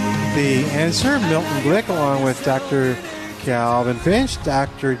 The Answer, Milton Glick, along with Dr. Calvin Finch,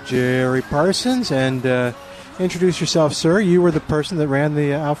 Dr. Jerry Parsons, and introduce yourself, sir. You were the person that ran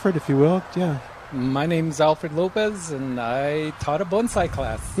the Alfred, if you will. Yeah. My name's Alfred Lopez, and I taught a bonsai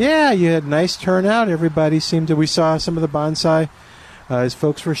class. Yeah, you had nice turnout. Everybody seemed to. We saw some of the bonsai as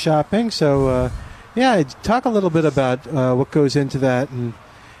folks were shopping. So, yeah, talk a little bit about what goes into that, and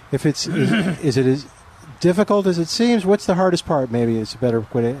if it's is it as difficult as it seems? What's the hardest part? Maybe is a better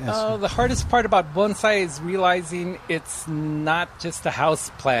way to ask. The hardest part about bonsai is realizing it's not just a house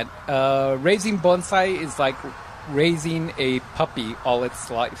plant. Raising bonsai is like raising a puppy all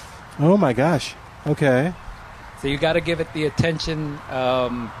its life. Oh my gosh. Okay. So you got to give it the attention,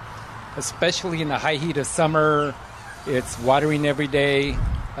 especially in the high heat of summer. It's watering every day.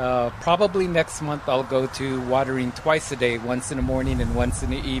 Probably next month I'll go to watering twice a day, once in the morning and once in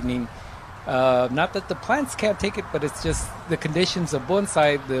the evening. Not that the plants can't take it, but it's just the conditions of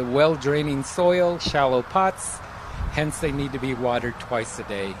bonsai, the well-draining soil, shallow pots. Hence, they need to be watered twice a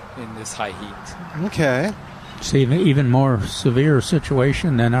day in this high heat. Okay. It's even more severe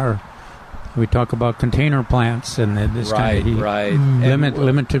situation than we talk about container plants and this kind of heat. Right.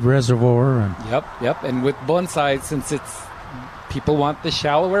 Limited reservoir. And Yep. And with bonsai, since people want the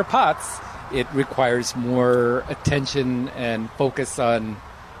shallower pots, it requires more attention and focus on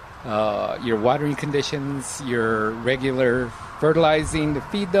your watering conditions, your regular fertilizing to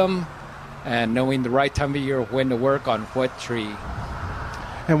feed them, and knowing the right time of year when to work on what tree.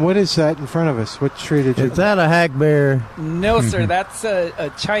 And what is that in front of us? What tree did you... Is that a hackberry? No, sir. That's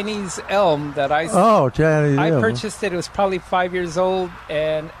a Chinese elm that I... Chinese elm. I purchased it. It was probably 5 years old.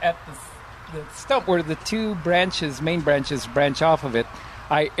 And at the stump where the two main branches branch off of it,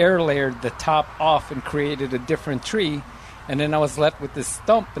 I air layered the top off and created a different tree. And then I was left with this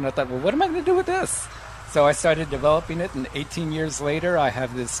stump. And I thought, well, what am I going to do with this? So I started developing it. And 18 years later, I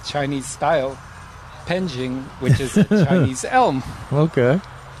have this Chinese style Penjing, which is a Chinese elm. Okay.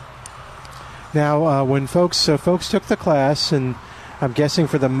 Now, when folks took the class, and I'm guessing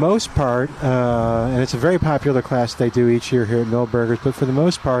for the most part, and it's a very popular class they do each year here at Milberger's, but for the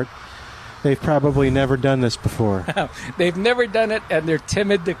most part, they've probably never done this before. They've never done it, and they're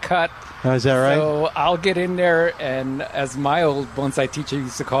timid to cut. Oh, is that right? So I'll get in there, and as my old bonsai teacher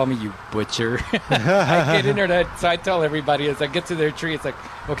used to call me, you butcher. I get in there, so I tell everybody as I get to their tree, it's like,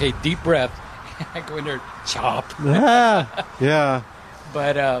 okay, deep breath. I go in there, chop. Yeah.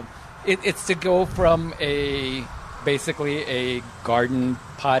 But it's to go from basically a garden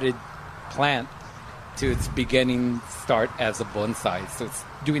potted plant to its beginning start as a bonsai. So it's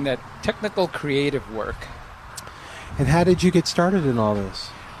doing that technical creative work. And how did you get started in all this?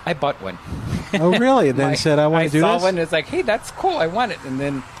 I bought one. Oh, really? And then said, I want to do this? I saw one, it's like, hey, that's cool, I want it. And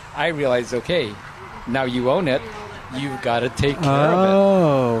then I realized, okay, now you own it. You've got to take care of it.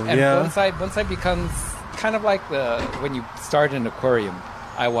 Oh, and yeah. Bonsai becomes kind of like when you start an aquarium.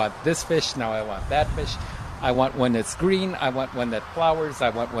 I want this fish, now I want that fish. I want one that's green. I want one that flowers.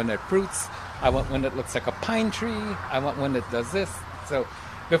 I want one that fruits. I want one that looks like a pine tree. I want one that does this. So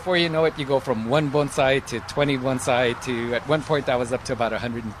before you know it, you go from one bonsai to 20 bonsai to, at one point, I was up to about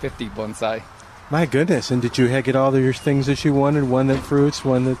 150 bonsai. My goodness. And did you get all your things that you wanted? One that fruits,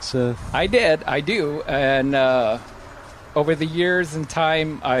 one that's... I do. And over the years and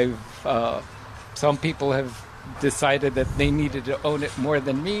time, some people have decided that they needed to own it more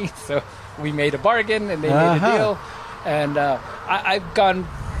than me. So we made a bargain and they made a deal. And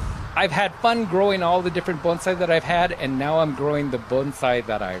I've had fun growing all the different bonsai that I've had, and now I'm growing the bonsai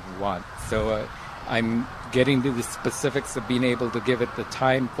that I want. So I'm getting to the specifics of being able to give it the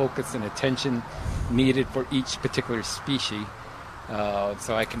time, focus, and attention needed for each particular species.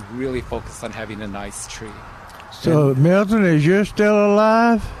 So I can really focus on having a nice tree. So, Milton, is you still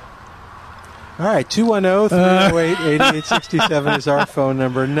alive? All right, 210-308-8867 is our phone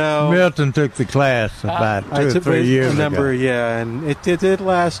number. No. Milton took the class about 2 or 3 years ago. Yeah, and it did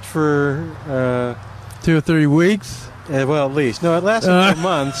last for 2 or 3 weeks. Well, at least it lasted 2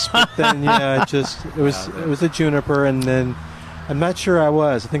 months. But then, it was a juniper, and then I'm not sure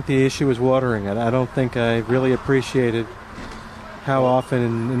I think the issue was watering it. I don't think I really appreciated how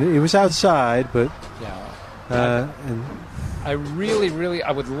often, and it was outside, but and I really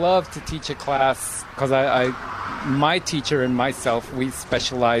I would love to teach a class, because my teacher and myself, we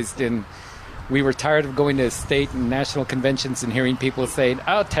specialized in, we were tired of going to state and national conventions and hearing people saying,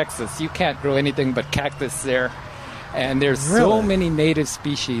 "Oh, Texas, you can't grow anything but cactus there." And there's so many native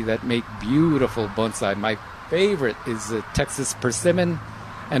species that make beautiful bonsai. My favorite is the Texas persimmon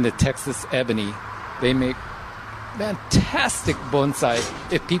and the Texas ebony. They make fantastic bonsai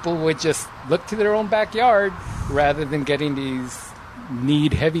if people would just look to their own backyard rather than getting these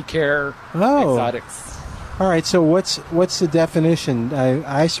need heavy care exotics. All right, so what's the definition?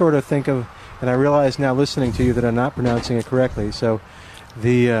 I sort of think of, and I realize now listening to you that I'm not pronouncing it correctly. So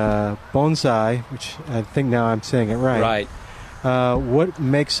the bonsai, which I think now I'm saying it right. Right. What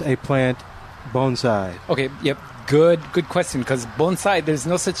makes a plant bonsai? Okay, yep, good question, because bonsai, there's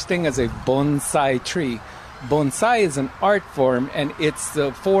no such thing as a bonsai tree. Bonsai is an art form, and it's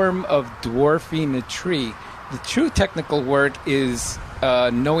the form of dwarfing a tree. The true technical work is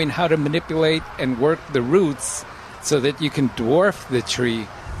knowing how to manipulate and work the roots so that you can dwarf the tree.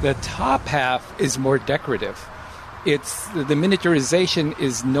 The top half is more decorative. It's the miniaturization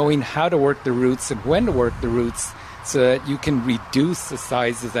is knowing how to work the roots and when to work the roots so that you can reduce the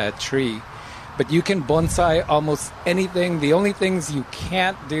size of that tree. But you can bonsai almost anything. The only things you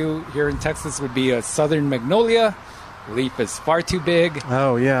can't do here in Texas would be a southern magnolia. Leaf is far too big.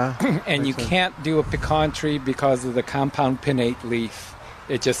 Oh, yeah. And you can't do a pecan tree because of the compound pinnate leaf.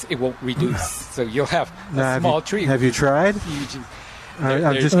 It won't reduce. So you'll have a small tree. Have you tried?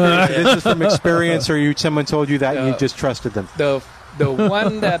 I'm just curious. Is this from experience, or someone told you that and you just trusted them? The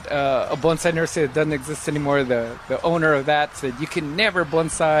one that a bonsai nursery that doesn't exist anymore, the owner of that said you can never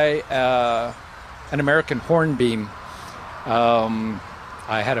bonsai an American hornbeam.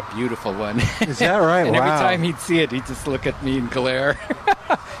 I had a beautiful one. Is that right? And wow. Every time he'd see it, he'd just look at me and glare.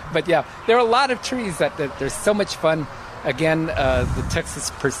 But yeah, there are a lot of trees that there's so much fun. Again, the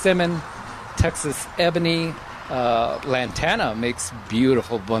Texas persimmon, Texas ebony, lantana makes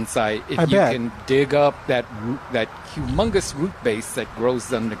beautiful bonsai if you can dig up that humongous root base that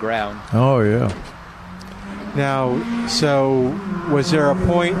grows underground. Oh, yeah. Now, so was there a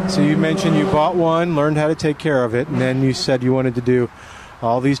point, so you mentioned you bought one, learned how to take care of it, and then you said you wanted to do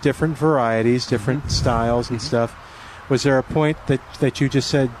all these different varieties, different styles and stuff. Was there a point that you just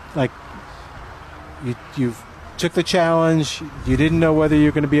said, like, you took the challenge, you didn't know whether you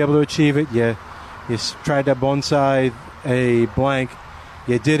were going to be able to achieve it, you tried to bonsai a blank,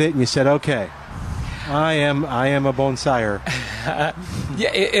 you did it, and you said, okay, I am a bonsaier.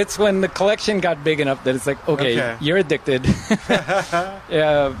 Yeah, it's when the collection got big enough that it's like, okay. You're addicted.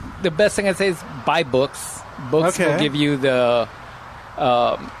 The best thing I say is buy books. Books will give you the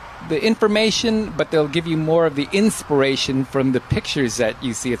information, but they'll give you more of the inspiration from the pictures that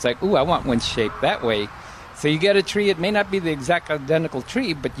you see. It's like, ooh, I want one shaped that way. So you get a tree. It may not be the exact identical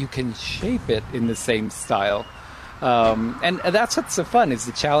tree, but you can shape it in the same style. And that's what's so fun, is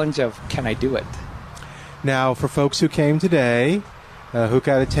the challenge of, can I do it? Now, for folks who came today, who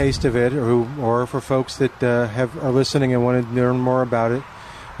got a taste of it, or for folks that are listening and want to learn more about it,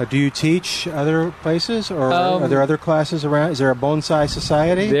 do you teach other places, or are there other classes around? Is there a bonsai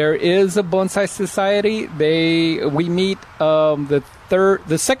society? There is a bonsai society. We meet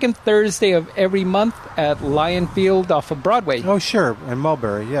the second Thursday of every month at Lion Field off of Broadway. Oh, sure, and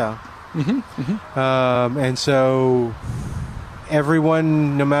Mulberry, yeah. And so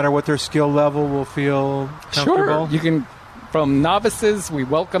everyone, no matter what their skill level, will feel comfortable? Sure. You can, from novices, we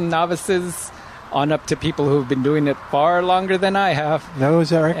welcome novices, on up to people who've been doing it far longer than I have. No,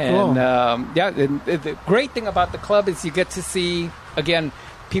 is that right? And, cool. The great thing about the club is you get to see, again,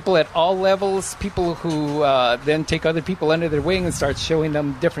 people at all levels, people who then take other people under their wing and start showing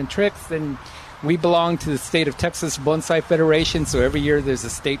them different tricks. And we belong to the State of Texas Bonsai Federation, so every year there's a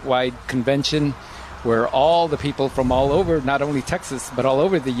statewide convention where all the people from all over, not only Texas, but all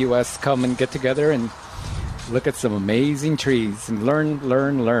over the U.S. come and get together and look at some amazing trees and learn.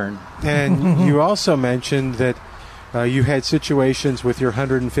 And you also mentioned that you had situations with your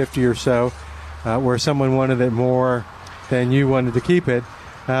 150 or so where someone wanted it more than you wanted to keep it.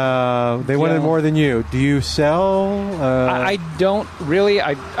 They wanted more than you. Do you sell? I don't really.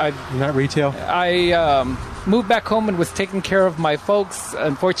 You're not retail? I moved back home and was taking care of my folks.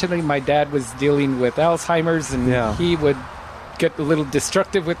 Unfortunately, my dad was dealing with Alzheimer's, and he would get a little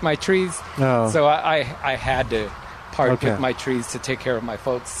destructive with my trees. Oh. So I had to part with my trees to take care of my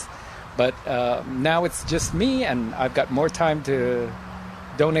folks. But now it's just me, and I've got more time to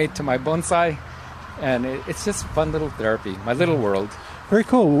donate to my bonsai. And it's just fun little therapy, my little world. Very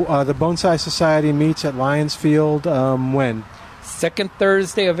cool. The Bonsai Society meets at Lions Field when? Second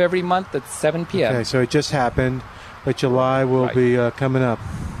Thursday of every month at 7 p.m. Okay, so it just happened, but July will be coming up.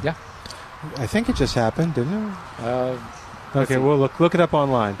 Yeah. I think it just happened, didn't it? Okay, we'll look it up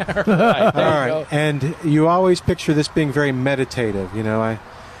online. All right, there you go. And you always picture this being very meditative. You know,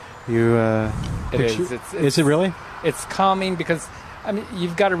 It is. Is it really? It's calming because, I mean,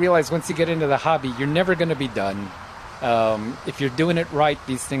 you've got to realize once you get into the hobby, you're never going to be done. If you're doing it right,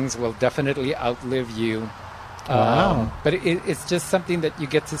 these things will definitely outlive you. Wow. But it's just something that you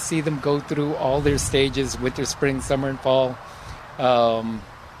get to see them go through all their stages, winter, spring, summer, and fall.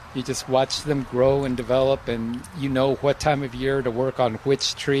 You just watch them grow and develop, and you know what time of year to work on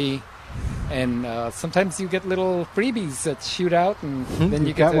which tree. And sometimes you get little freebies that shoot out, and then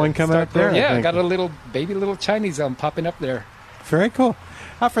you got one coming up there. Yeah, I got a little Chinese elm popping up there. Very cool.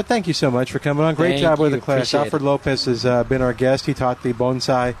 Alfred, thank you so much for coming on. Great job with the class. Appreciate Alfred Lopez has been our guest. He taught the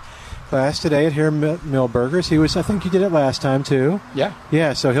bonsai class today at here Millburgers. I think you did it last time too. Yeah.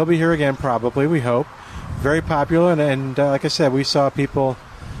 Yeah, so he'll be here again probably, we hope. Very popular, and like I said, we saw people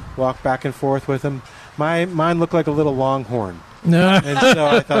walk back and forth with him. Mine looked like a little longhorn. And so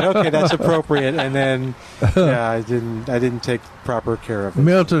I thought, okay, that's appropriate. And then, I didn't take proper care of it.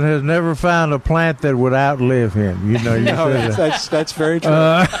 Milton has never found a plant that would outlive him. You know, that's very true.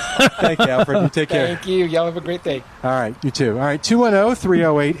 Thank you, Alfred. You take care. Thank you. Y'all have a great day. All right, you too. All right,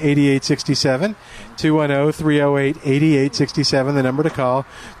 210-308-8867. 210-308-8867, the number to call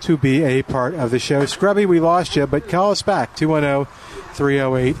to be a part of the show. Scrubby, we lost you, but call us back,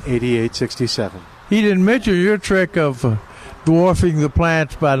 210-308-8867. He didn't mention your trick of dwarfing the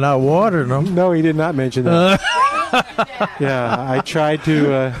plants by not watering them. No, he did not mention that. Yeah, I tried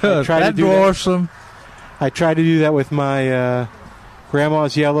to. That dwarfs them. I tried to do that with my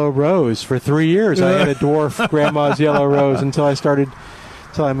grandma's yellow rose for 3 years. I had a dwarf grandma's yellow rose until I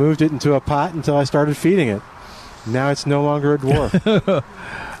moved it into a pot until I started feeding it. Now it's no longer a dwarf.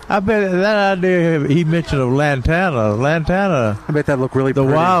 I bet that idea he mentioned of lantana. I bet that looked really the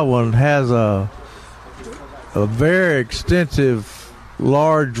pretty. wild one has a very extensive,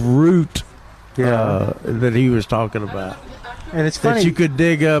 large root that he was talking about. And it's funny that you could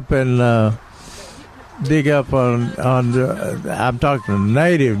dig up and dig up on. I'm talking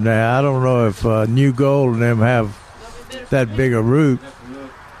native now. I don't know if New Gold and them have that big a root,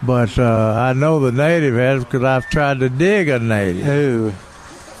 but I know the native has because I've tried to dig a native. Ooh.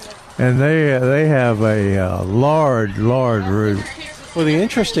 And they have a large root. Well, the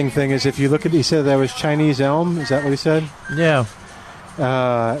interesting thing is if you look at, he said that was Chinese elm. Is that what he said? Yeah.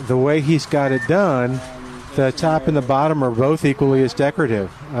 The way he's got it done, the top and the bottom are both equally as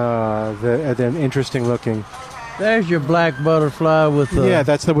decorative. They're interesting looking. There's your black butterfly with the... Yeah,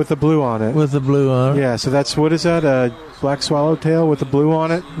 that's with the blue on it. With the blue on it. Yeah, so that's, what is that? A black swallowtail with the blue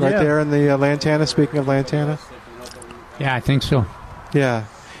on it? Right there in the lantana, speaking of lantana? Yeah, I think so. Yeah.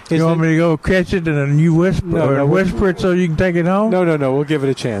 You want me to go catch it and then you whisper, whisper it so you can take it home? No. We'll give it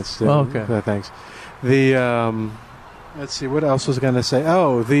a chance. Okay. Thanks. The let's see. What else was I going to say?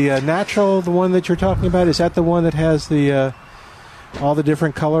 Oh, the natural, the one that you're talking about, is that the one that has the all the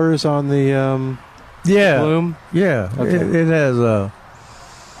different colors on the bloom? Yeah. Okay. It has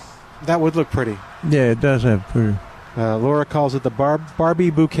that would look pretty. Yeah, it does have pretty. Laura calls it the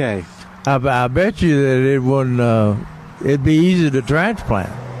Barbie bouquet. I bet you that it wouldn't. It'd be easy to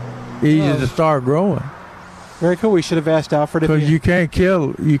transplant. Easy to start growing. Very cool. We should have asked Alfred because you can't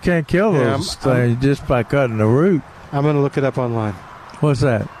kill those things just by cutting the root. I'm going to look it up online. What's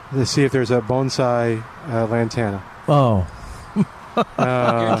that? To see if there's a bonsai lantana. Oh,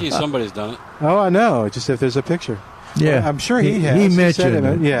 I guarantee somebody's done it. Oh, I know. Just if there's a picture. Yeah, well, I'm sure he has. He mentioned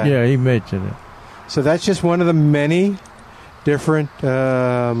it. Yeah, he mentioned it. So that's just one of the many different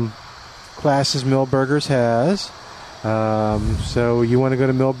classes Millburgers has. So you want to go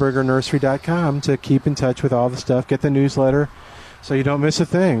to millburgernursery.com to keep in touch with all the stuff, get the newsletter so you don't miss a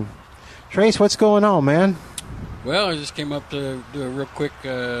thing. Trace, what's going on, man? Well, I just came up to do a real quick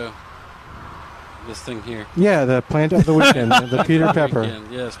this thing here. Yeah, the plant of the weekend, the Peter Pepper.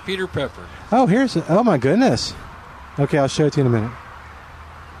 Yes, Peter Pepper. Oh, oh my goodness. Okay, I'll show it to you in a minute.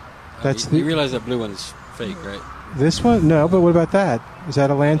 That's you realize that blue one's fake, right? This one? No, but what about that? Is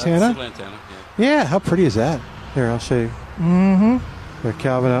that a lantana? That's a lantana, Yeah, how pretty is that? Here, I'll show you. Mm-hmm. Here,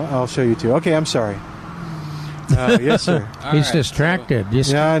 Calvin, I'll show you too. Okay, I'm sorry. Yes, sir. He's distracted.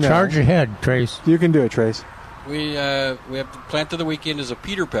 Just Yeah, I know. charge ahead, Trace. You can do it, Trace. We have the plant of the weekend is a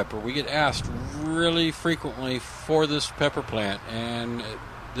Peter pepper. We get asked really frequently for this pepper plant, and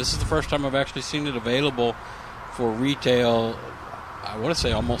this is the first time I've actually seen it available for retail. I want to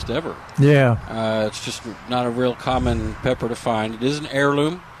say almost ever. Yeah. It's just not a real common pepper to find. It is an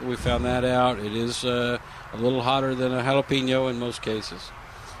heirloom. We found that out. It is a little hotter than a jalapeno in most cases,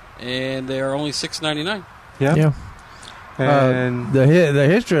 and they are only $6.99. Yeah. And the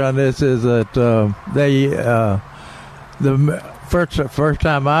history on this is that the first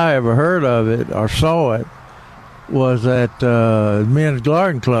time I ever heard of it or saw it was at Men's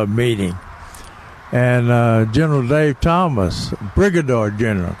Garden Club meeting, and General Dave Thomas, Brigadier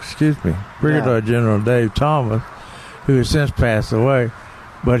General Dave Thomas, who has since passed away,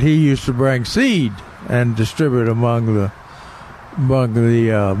 but he used to bring seed and distribute among the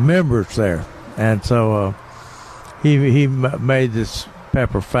members there, and so. He made this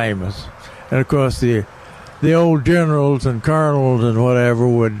pepper famous, and of course the old generals and colonels and whatever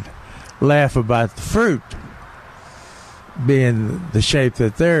would laugh about the fruit being the shape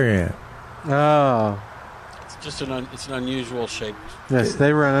that they're in. Oh, it's just an unusual shape. Yes,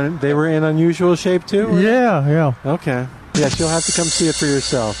 they were in unusual shape too. Or? Yeah. Okay. Yes, you'll have to come see it for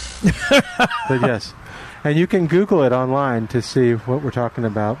yourself. But yes, and you can Google it online to see what we're talking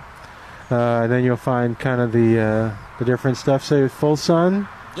about. And then you'll find kind of the different stuff. Say full sun.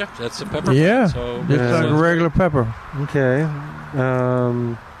 Yeah, that's a pepper. Yeah, so just like a regular pepper. Okay.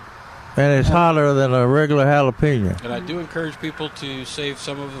 And it's hotter than a regular jalapeno. And I do encourage people to save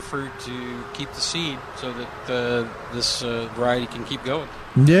some of the fruit to keep the seed so that this variety can keep going.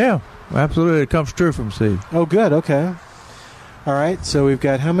 Yeah, absolutely. It comes true from seed. Oh, good. Okay. All right. So we've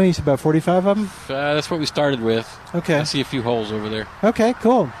got how many? About 45 of them? That's what we started with. Okay. I see a few holes over there. Okay,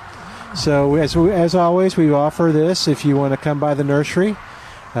 cool. So as always, we offer this if you want to come by the nursery.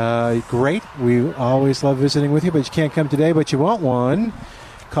 Great. We always love visiting with you, but you can't come today, but you want one.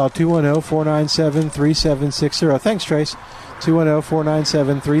 Call 210-497-3760. Thanks, Trace.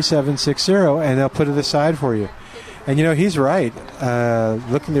 210-497-3760, and they'll put it aside for you. And, he's right.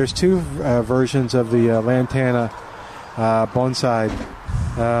 There's two versions of the lantana bonsai.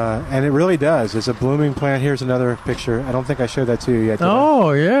 And it really does. It's a blooming plant. Here's another picture. I don't think I showed that to you yet.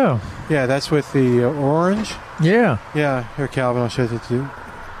 Oh, yeah. Yeah, that's with the orange. Yeah. Yeah. Here, Calvin, I'll show it to you.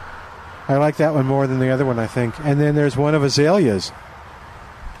 I like that one more than the other one, I think. And then there's one of azaleas.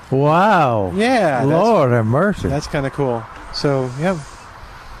 Wow. Yeah. Lord have mercy. That's kind of cool. So, yeah.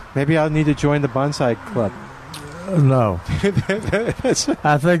 Maybe I'll need to join the bonsai club. No.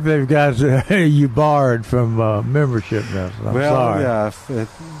 I think they've got you barred from membership now. I'm sorry. Yeah.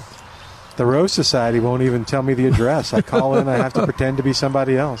 The Rose Society won't even tell me the address. I call in, I have to pretend to be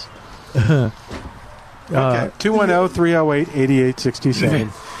somebody else. Okay. 210-308-8867.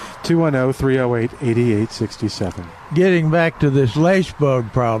 210-308-8867. Getting back to this lace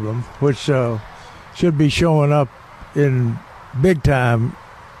bug problem, which should be showing up in big time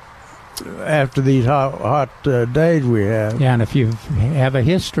after these hot days we have. Yeah, and if you have a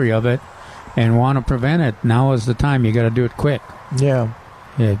history of it and want to prevent it, now is the time. You got to do it quick. Yeah.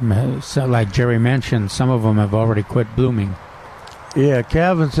 So like Jerry mentioned, some of them have already quit blooming. Yeah,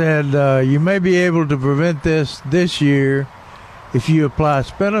 Calvin said you may be able to prevent this year if you apply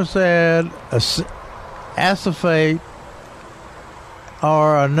spinosad, acephate,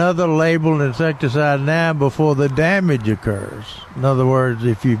 or another labeled insecticide now before the damage occurs. In other words,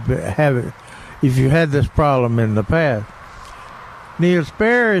 if you had this problem in the past. Neil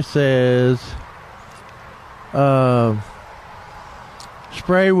Sperry says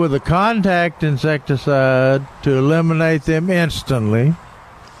spray with a contact insecticide to eliminate them instantly,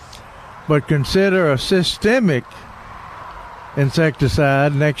 but consider a systemic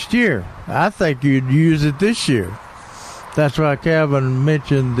insecticide next year. I think you'd use it this year. That's why Calvin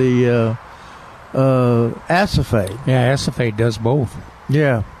mentioned the acephate. Yeah, acephate does both.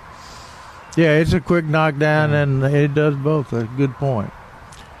 Yeah. Yeah, it's a quick knockdown, and it does both. That's a good point.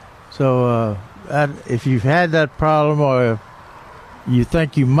 So if you've had that problem or you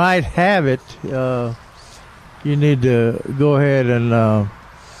think you might have it, you need to go ahead and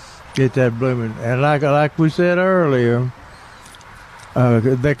get that blooming. And like we said earlier,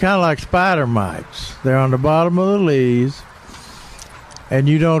 they're kind of like spider mites. They're on the bottom of the leaves, and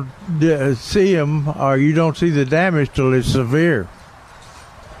you don't see them or you don't see the damage till it's severe.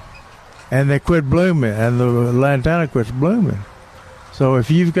 and they quit blooming, and the lantana quits blooming. So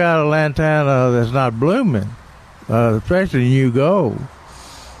if you've got a lantana that's not blooming, especially new gold,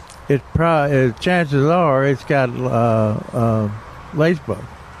 chances are it's got lacebug.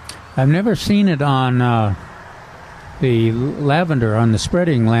 I've never seen it on the lavender, on the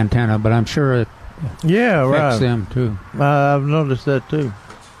spreading lantana, but I'm sure it affects them too. I've noticed that too.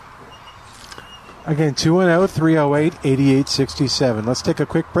 Again, 210-308-8867. Let's take a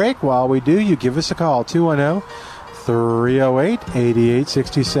quick break. While we do, you give us a call,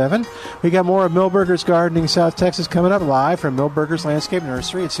 210-308-8867. We got more of Milberger's Gardening South Texas coming up live from Milberger's Landscape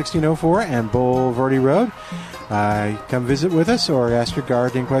Nursery at 1604 and Boulevardy Road. Come visit with us or ask your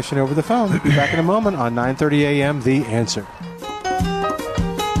gardening question over the phone. We'll be back in a moment on 9:30 a.m. The Answer.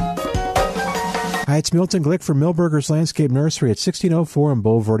 Hi, it's Milton Glick from Milberger's Landscape Nursery at 1604 and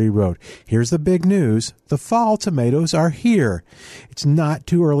Boulevardy Road. Here's the big news. The fall tomatoes are here. It's not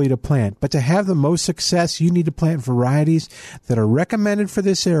too early to plant, but to have the most success, you need to plant varieties that are recommended for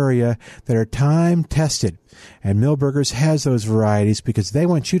this area, that are time-tested. And Milberger's has those varieties because they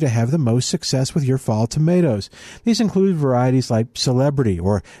want you to have the most success with your fall tomatoes. These include varieties like Celebrity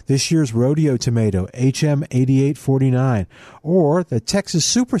or this year's Rodeo Tomato, HM8849, or the Texas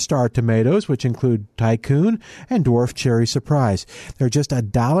Superstar tomatoes, which include Tycoon and Dwarf Cherry Surprise. They're just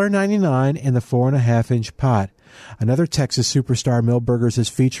 $1.99 in the 4.5-inch pot. Another Texas Superstar Milberger's is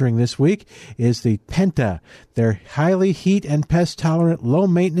featuring this week is the Penta. They're highly heat and pest tolerant, low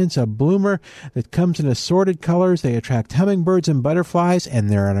maintenance, a bloomer that comes in assorted colors. They attract hummingbirds and butterflies, and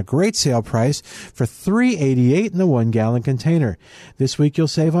they're on a great sale price for $3.88 in the 1-gallon container. This week you'll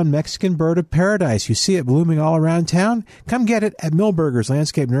save on Mexican Bird of Paradise. You see it blooming all around town? Come get it at Milberger's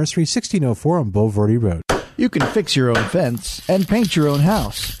Landscape Nursery, 1604 on Boulevardy Road. You can fix your own fence and paint your own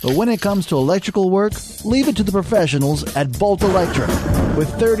house, but when it comes to electrical work, leave it to the professionals at Bolt Electric.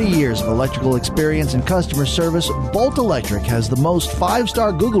 With 30 years of electrical experience and customer service, Bolt Electric has the most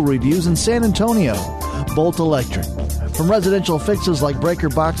 5-star Google reviews in San Antonio. Bolt Electric. From residential fixes like breaker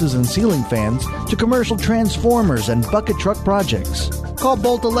boxes and ceiling fans to commercial transformers and bucket truck projects. Call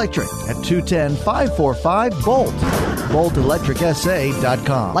Bolt Electric at 210-545-BOLT.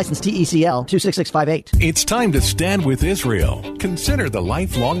 BoltElectricSA.com. License TECL 26658. It's time to stand with Israel. Consider the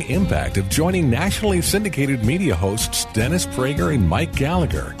lifelong impact of joining nationally syndicated media hosts Dennis Prager and Mike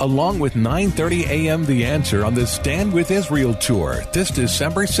Gallagher, along with 9:30 a.m. The Answer on the Stand with Israel tour this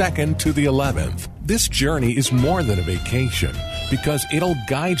December 2nd to the 11th. This journey is more than a vacation because it'll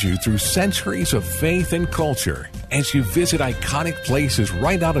guide you through centuries of faith and culture as you visit iconic places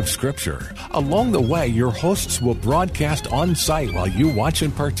right out of Scripture. Along the way, your hosts will broadcast on site while you watch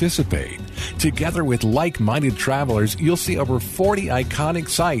and participate. Together with like-minded travelers, you'll see over 40 iconic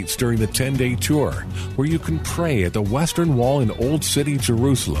sites during the 10-day tour, where you can pray at the Western Wall in Old City,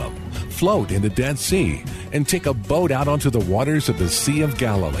 Jerusalem, float in the Dead Sea, and take a boat out onto the waters of the Sea of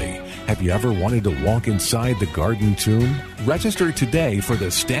Galilee. Have you ever wanted to walk inside the Garden Tomb? Register today for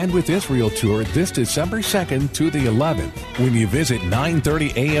the Stand with Israel tour this December 2nd to the 11th when you visit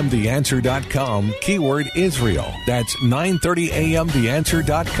 930amtheanswer.com, keyword Israel. That's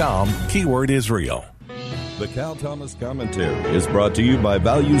 930amtheanswer.com, keyword Israel. The Cal Thomas Commentary is brought to you by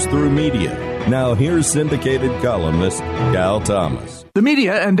Values Through Media. Now here's syndicated columnist Cal Thomas. The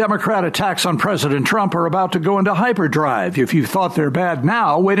media and Democrat attacks on President Trump are about to go into hyperdrive. If you thought they're bad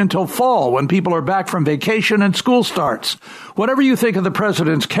now, wait until fall when people are back from vacation and school starts. Whatever you think of the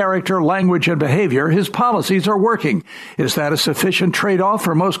president's character, language, and behavior, his policies are working. Is that a sufficient trade-off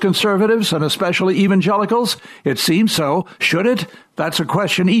for most conservatives and especially evangelicals? It seems so. Should it? That's a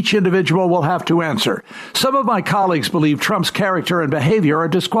question each individual will have to answer. Some of my colleagues believe Trump's character and behavior are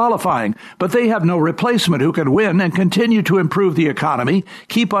disqualifying, but they have no replacement who can win and continue to improve the economy,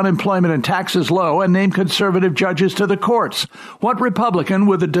 keep unemployment and taxes low, and name conservative judges to the courts. What Republican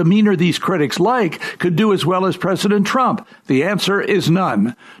with a demeanor these critics like could do as well as President Trump? The answer is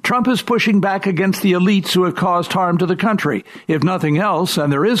none. Trump is pushing back against the elites who have caused harm to the country. If nothing else,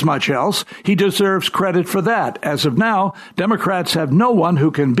 and there is much else, he deserves credit for that. As of now, Democrats have no one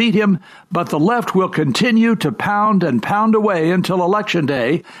who can beat him, but the left will continue to pound and pound away until Election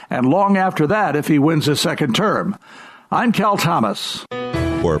Day, and long after that if he wins a second term. I'm Cal Thomas.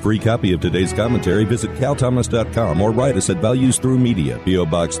 For a free copy of today's commentary, visit calthomas.com or write us at Values Through Media, P.O.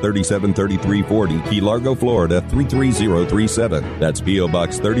 Box 373340, Key Largo, Florida 33037. That's P.O.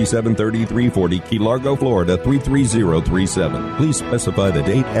 Box 373340, Key Largo, Florida 33037. Please specify the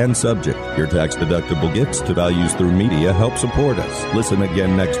date and subject. Your tax-deductible gifts to Values Through Media help support us. Listen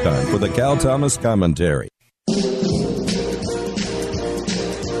again next time for the Cal Thomas Commentary.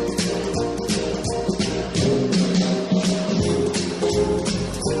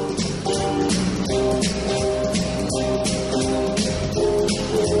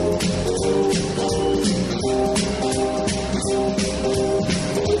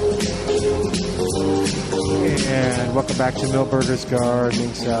 Welcome back to Millburgers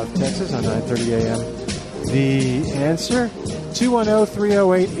Gardening South Texas on 9:30 a.m. The answer,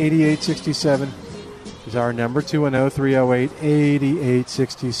 210-308-8867 is our number,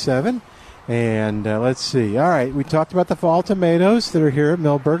 210-308-8867. And let's see. All right, we talked about the fall tomatoes that are here at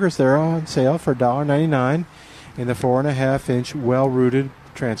Millburgers. They're on sale for $1.99 in the 4.5-inch well-rooted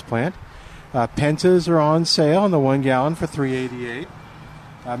transplant. Pentas are on sale in the 1 gallon for $3.88.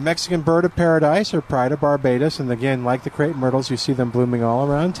 Mexican Bird of Paradise or Pride of Barbados, and again, like the crepe myrtles, you see them blooming all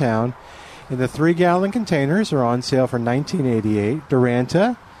around town. In the 3-gallon containers are on sale for $19.88.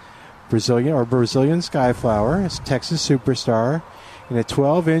 Duranta, Brazilian Skyflower, is Texas Superstar. In a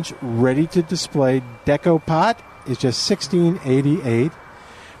 12-inch ready-to-display deco pot is just $16.88.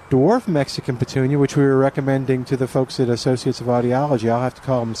 Dwarf Mexican Petunia, which we were recommending to the folks at Associates of Audiology, I'll have to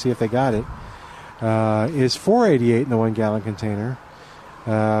call them and see if they got it, is $4.88 in the 1-gallon container.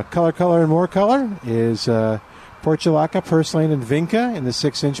 Color, and More Color is Portulaca, Purslane, and Vinca in the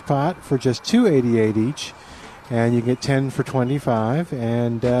 6-inch pot for just $2.88 each. And you get 10 for $25.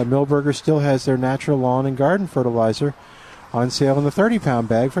 And Millburger still has their natural lawn and garden fertilizer on sale in the 30-pound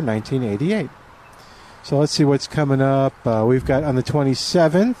bag for $19.88. So let's see what's coming up. We've got on the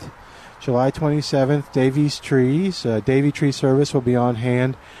 27th, July 27th, Davies Trees. Davy Tree Service will be on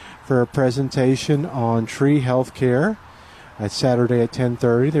hand for a presentation on tree health care. It's Saturday at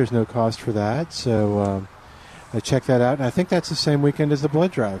 10:30. There's no cost for that. So check that out. And I think that's the same weekend as the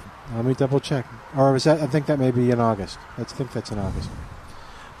blood drive. Let me double check. Or was that? I think that may be in August. I think that's in August.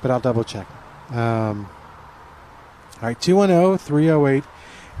 But I'll double check. All right,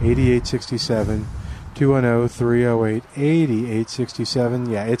 210-308-8867.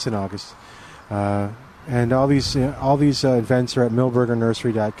 210-308-8867. Yeah, it's in August. And all these events are at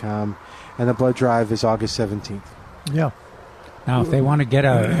millburgernursery.com. And the blood drive is August 17th. Yeah. Now, if they want to get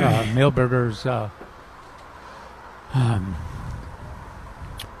a Millburgers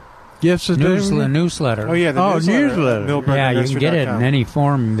newsletter. Oh, yeah, the newsletter. Yeah, you can get it in any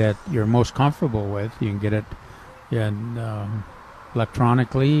form that you're most comfortable with. You can get it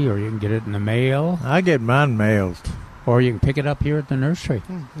electronically, or you can get it in the mail. I get mine mailed. Or you can pick it up here at the nursery.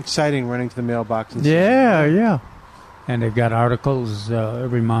 Exciting, running to the mailbox. Yeah. And they've got articles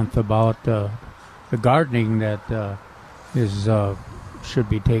every month about the gardening that should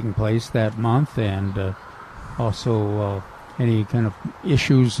be taking place that month, and also any kind of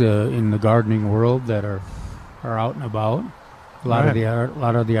issues in the gardening world that are out and about. A lot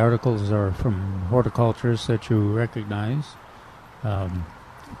of the articles are from horticulturists that you recognize from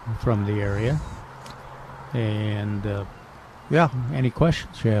the area, and any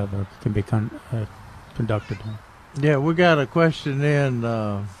questions you have can be conducted. Yeah, we got a question in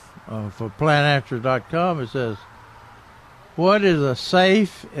for plantanswers.com. It says, what is a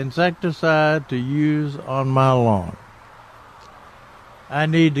safe insecticide to use on my lawn? I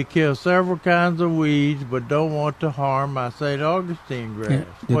need to kill several kinds of weeds, but don't want to harm my St. Augustine grass.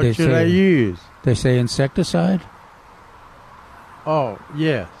 What should I use? They say insecticide? Oh,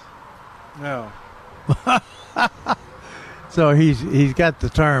 yes. No. So he's got the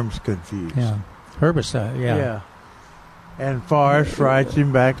terms confused. Yeah. Herbicide, yeah. And Forrest writes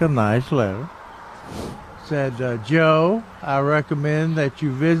him back a nice letter. Said, Joe, I recommend that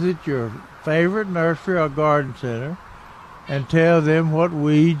you visit your favorite nursery or garden center and tell them what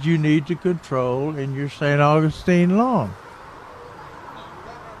weeds you need to control in your St. Augustine lawn.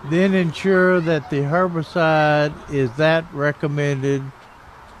 Then ensure that the herbicide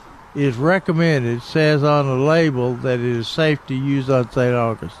says on the label that it is safe to use on St.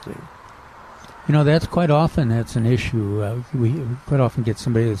 Augustine. You know, that's quite often that's an issue. We quite often get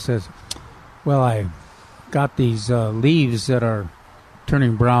somebody that says, well, I got these leaves that are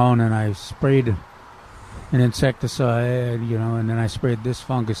turning brown, and I sprayed an insecticide, and then I sprayed this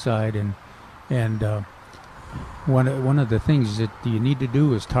fungicide, and one of the things that you need to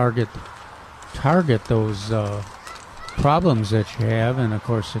do is target those problems that you have, and of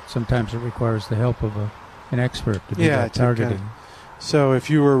course sometimes it requires the help of an expert to do that targeting. So if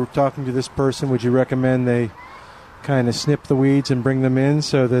you were talking to this person, would you recommend they kind of snip the weeds and bring them in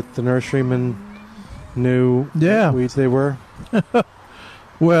so that the nurseryman knew what weeds they were?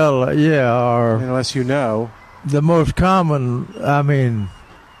 Well, yeah, or unless you know. The most common,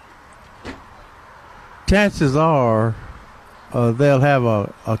 chances are they'll have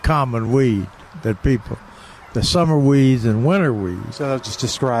a common weed that people, the summer weeds and winter weeds. So they'll just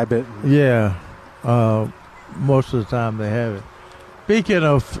describe it. Yeah, most of the time they have it. Speaking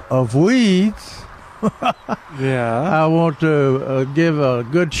of weeds, I want to give a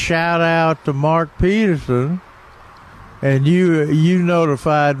good shout out to Mark Peterson, And you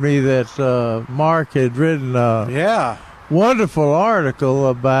notified me that Mark had written a wonderful article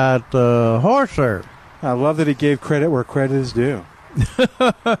about horse herb. I love that he gave credit where credit is due.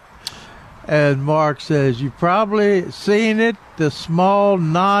 And Mark says, you've probably seen it, the small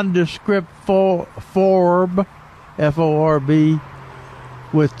nondescript forb, F-O-R-B,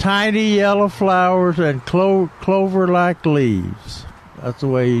 with tiny yellow flowers and clover-like leaves. That's the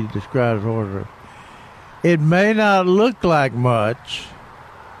way he describes horse herb. It may not look like much,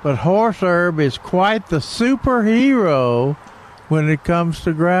 but horse herb is quite the superhero when it comes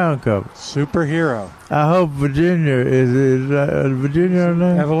to ground cover. Superhero. I hope Virginia is Virginia her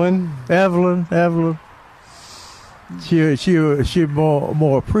name? Evelyn. She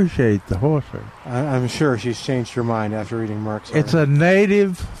more appreciate the horse herb. I'm sure she's changed her mind after reading Mark's article. It's a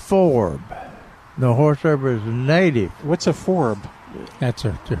native forb. The horse herb is native. What's a forb? That's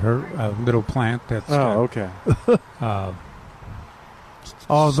a little plant. That's okay.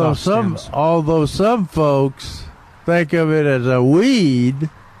 Although some folks think of it as a weed.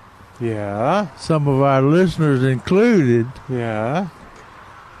 Yeah. Some of our listeners included. Yeah.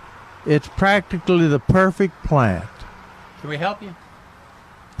 It's practically the perfect plant. Can we help you?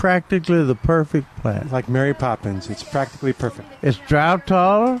 Practically the perfect plant. Like Mary Poppins. It's practically perfect. It's drought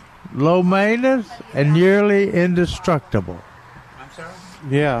tolerant, low maintenance, and nearly indestructible. I'm sorry?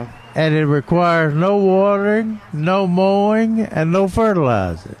 Yeah. And it requires no watering, no mowing, and no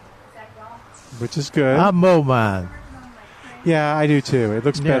fertilizer. Which is good. I mow mine. Yeah, I do too. It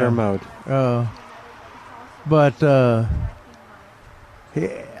looks better mowed. But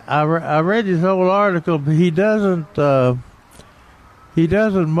I read his whole article, but he doesn't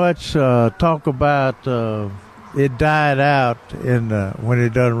much talk about it died out when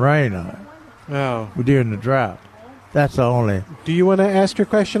it doesn't rain on it. Oh. During the drought. That's the only. Do you want to ask your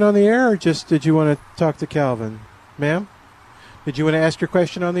question on the air, or just did you want to talk to Calvin? Ma'am? Did you want to ask your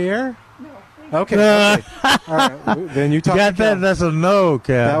question on the air? No. Okay. All right. Then you talk to Calvin. That's a no,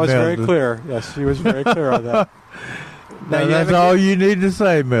 Calvin. That was very clear. Yes, she was very clear on that. Now that's all you need to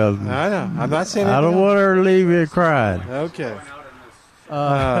say, Milton. I know. I'm not saying anything I don't want her to leave here crying. Okay.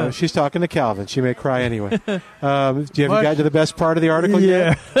 She's talking to Calvin. She may cry anyway. Have you gotten to the best part of the article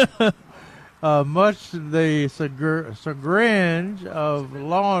yet? Much the chagrin of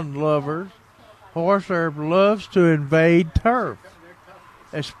lawn lovers, horse herb loves to invade turf,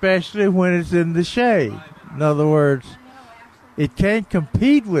 especially when it's in the shade. In other words, it can't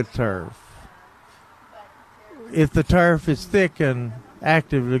compete with turf if the turf is thick and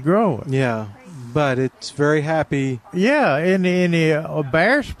actively growing. Yeah, but it's very happy. Yeah, in the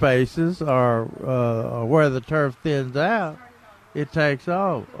bare spaces or where the turf thins out, it takes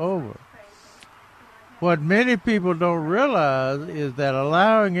over. What many people don't realize is that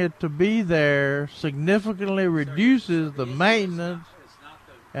allowing it to be there significantly reduces the maintenance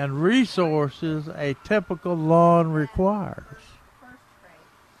and resources a typical lawn requires.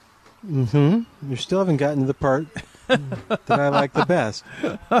 Mm-hmm. You still haven't gotten to the part that I like the best.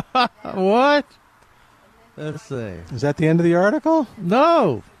 What? Let's see. Is that the end of the article?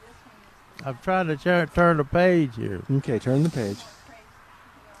 No. I'm trying to turn the page here. Okay, turn the page.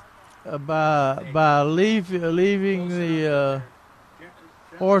 By leaving the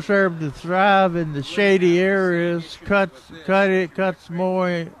horse herb to thrive in the shady areas, cuts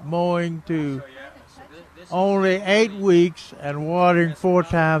mowing to only 8 weeks and watering 4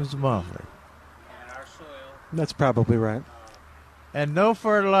 times monthly. That's probably right. And no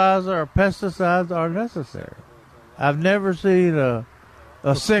fertilizer or pesticides are necessary. I've never seen a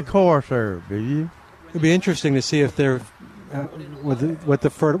sick horse herb. Have you? It'd be interesting to see if they're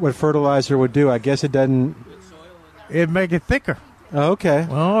what fertilizer would do. I guess it doesn't. It'd make it thicker. Oh, okay.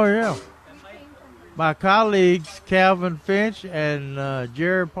 Oh yeah. My colleagues Calvin Finch and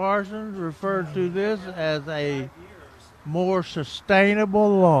Jerry Parsons refer to this as a more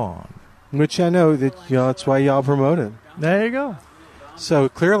sustainable lawn. Which I know that's why y'all promote it. There you go. So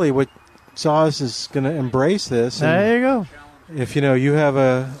clearly, what Saws is going to embrace this. There you go. If you have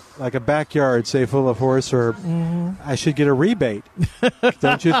a backyard, say, full of horse herb, I should get a rebate,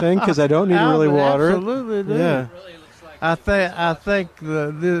 don't you think? Because I don't need to really water it. Absolutely, do. Yeah. I think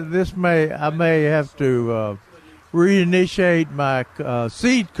I may have to reinitiate my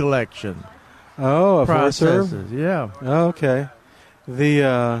seed collection. Oh, of horse herb? Yeah. Oh, okay.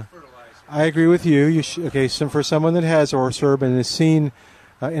 I agree with you. So for someone that has horse herb and has seen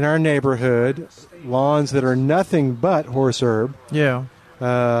in our neighborhood lawns that are nothing but horse herb. Yeah.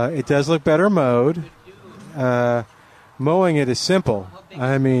 It does look better mowed. Mowing it is simple.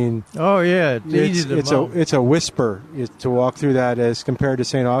 I mean, oh yeah, it's easy to mow. It's a whisper to walk through that as compared to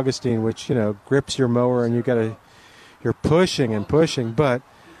St. Augustine, which grips your mower and you got to you're pushing and pushing. But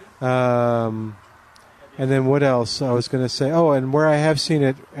and then what else I was going to say? Oh, and where I have seen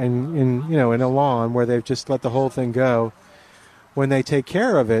it, in a lawn where they've just let the whole thing go. When they take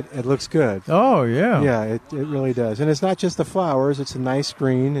care of it, it looks good. Oh, yeah. Yeah, it really does. And it's not just the flowers. It's a nice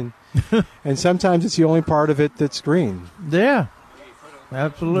green. And and sometimes it's the only part of it that's green. Yeah,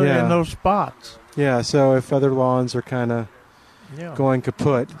 absolutely. Yeah. In those spots. Yeah, so if other lawns are kind of going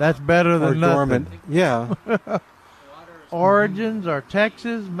kaput. That's better than nothing. Dormant. Yeah. Origins are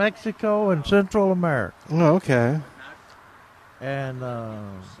Texas, Mexico, and Central America. Oh, okay. And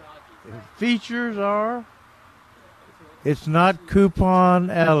features are... It's not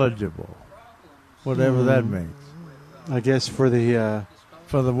coupon eligible, whatever that means. I guess for the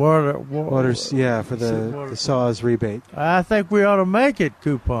waters, for the SAWS rebate. I think we ought to make it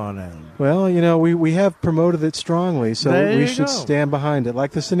coupon eligible. Well, we have promoted it strongly, so we should stand behind it.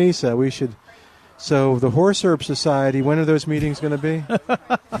 Like the Sinisa, we should. So the Horse Herb Society, when are those meetings going to be?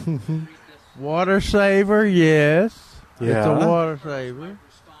 Water saver, yes. Yeah. It's a water saver.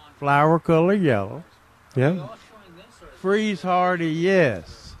 Flower color yellow. Yeah. Freeze hardy,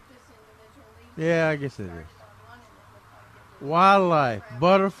 yes. Yeah, I guess it is. Wildlife,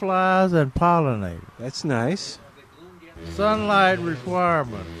 butterflies, and pollinators. That's nice. Sunlight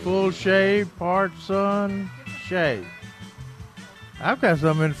requirement, full shade, part sun, shade. I've got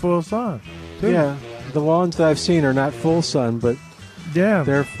some in full sun, too. Yeah, the lawns that I've seen are not full sun, but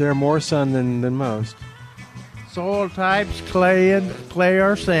they're more sun than most. Soil types, clay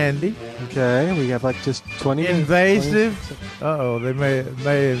or sandy. Okay, we have like just 20 invasive. They may.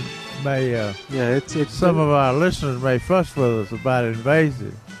 It's some of our listeners may fuss with us about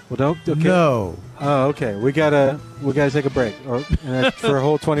invasive. Well, don't. Okay. No. Oh, okay. We gotta take a break for a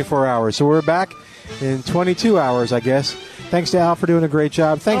whole 24 hours. So we're back in 22 hours, I guess. Thanks to Al for doing a great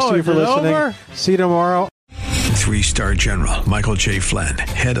job. Thanks to you for listening. Over? See you tomorrow. 3-star General Michael J. Flynn,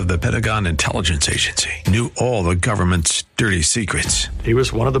 head of the Pentagon Intelligence Agency, knew all the government's dirty secrets. He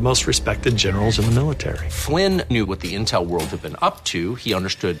was one of the most respected generals in the military. Flynn knew what the intel world had been up to. He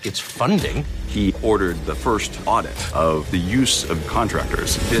understood its funding. He ordered the first audit of the use of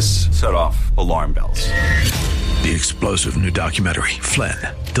contractors. This set off alarm bells. The explosive new documentary, Flynn,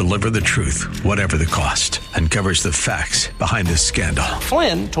 Deliver the Truth, Whatever the Cost, uncovers the facts behind this scandal.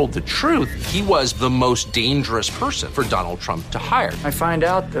 Flynn told the truth. He was the most dangerous person for Donald Trump to hire. I find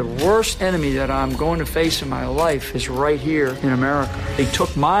out the worst enemy that I'm going to face in my life is right here in America. They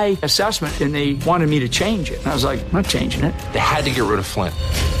took my assessment and they wanted me to change it. And I was like, I'm not changing it. They had to get rid of Flynn.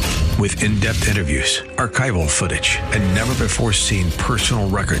 With in-depth interviews, archival footage, and never-before-seen personal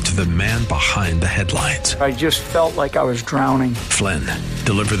records of the man behind the headlines. I just felt like I was drowning. Flynn,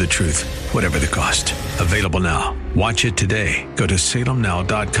 Deliver the Truth, Whatever the Cost. Available now. Watch it today. Go to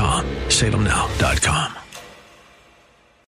salemnow.com. salemnow.com.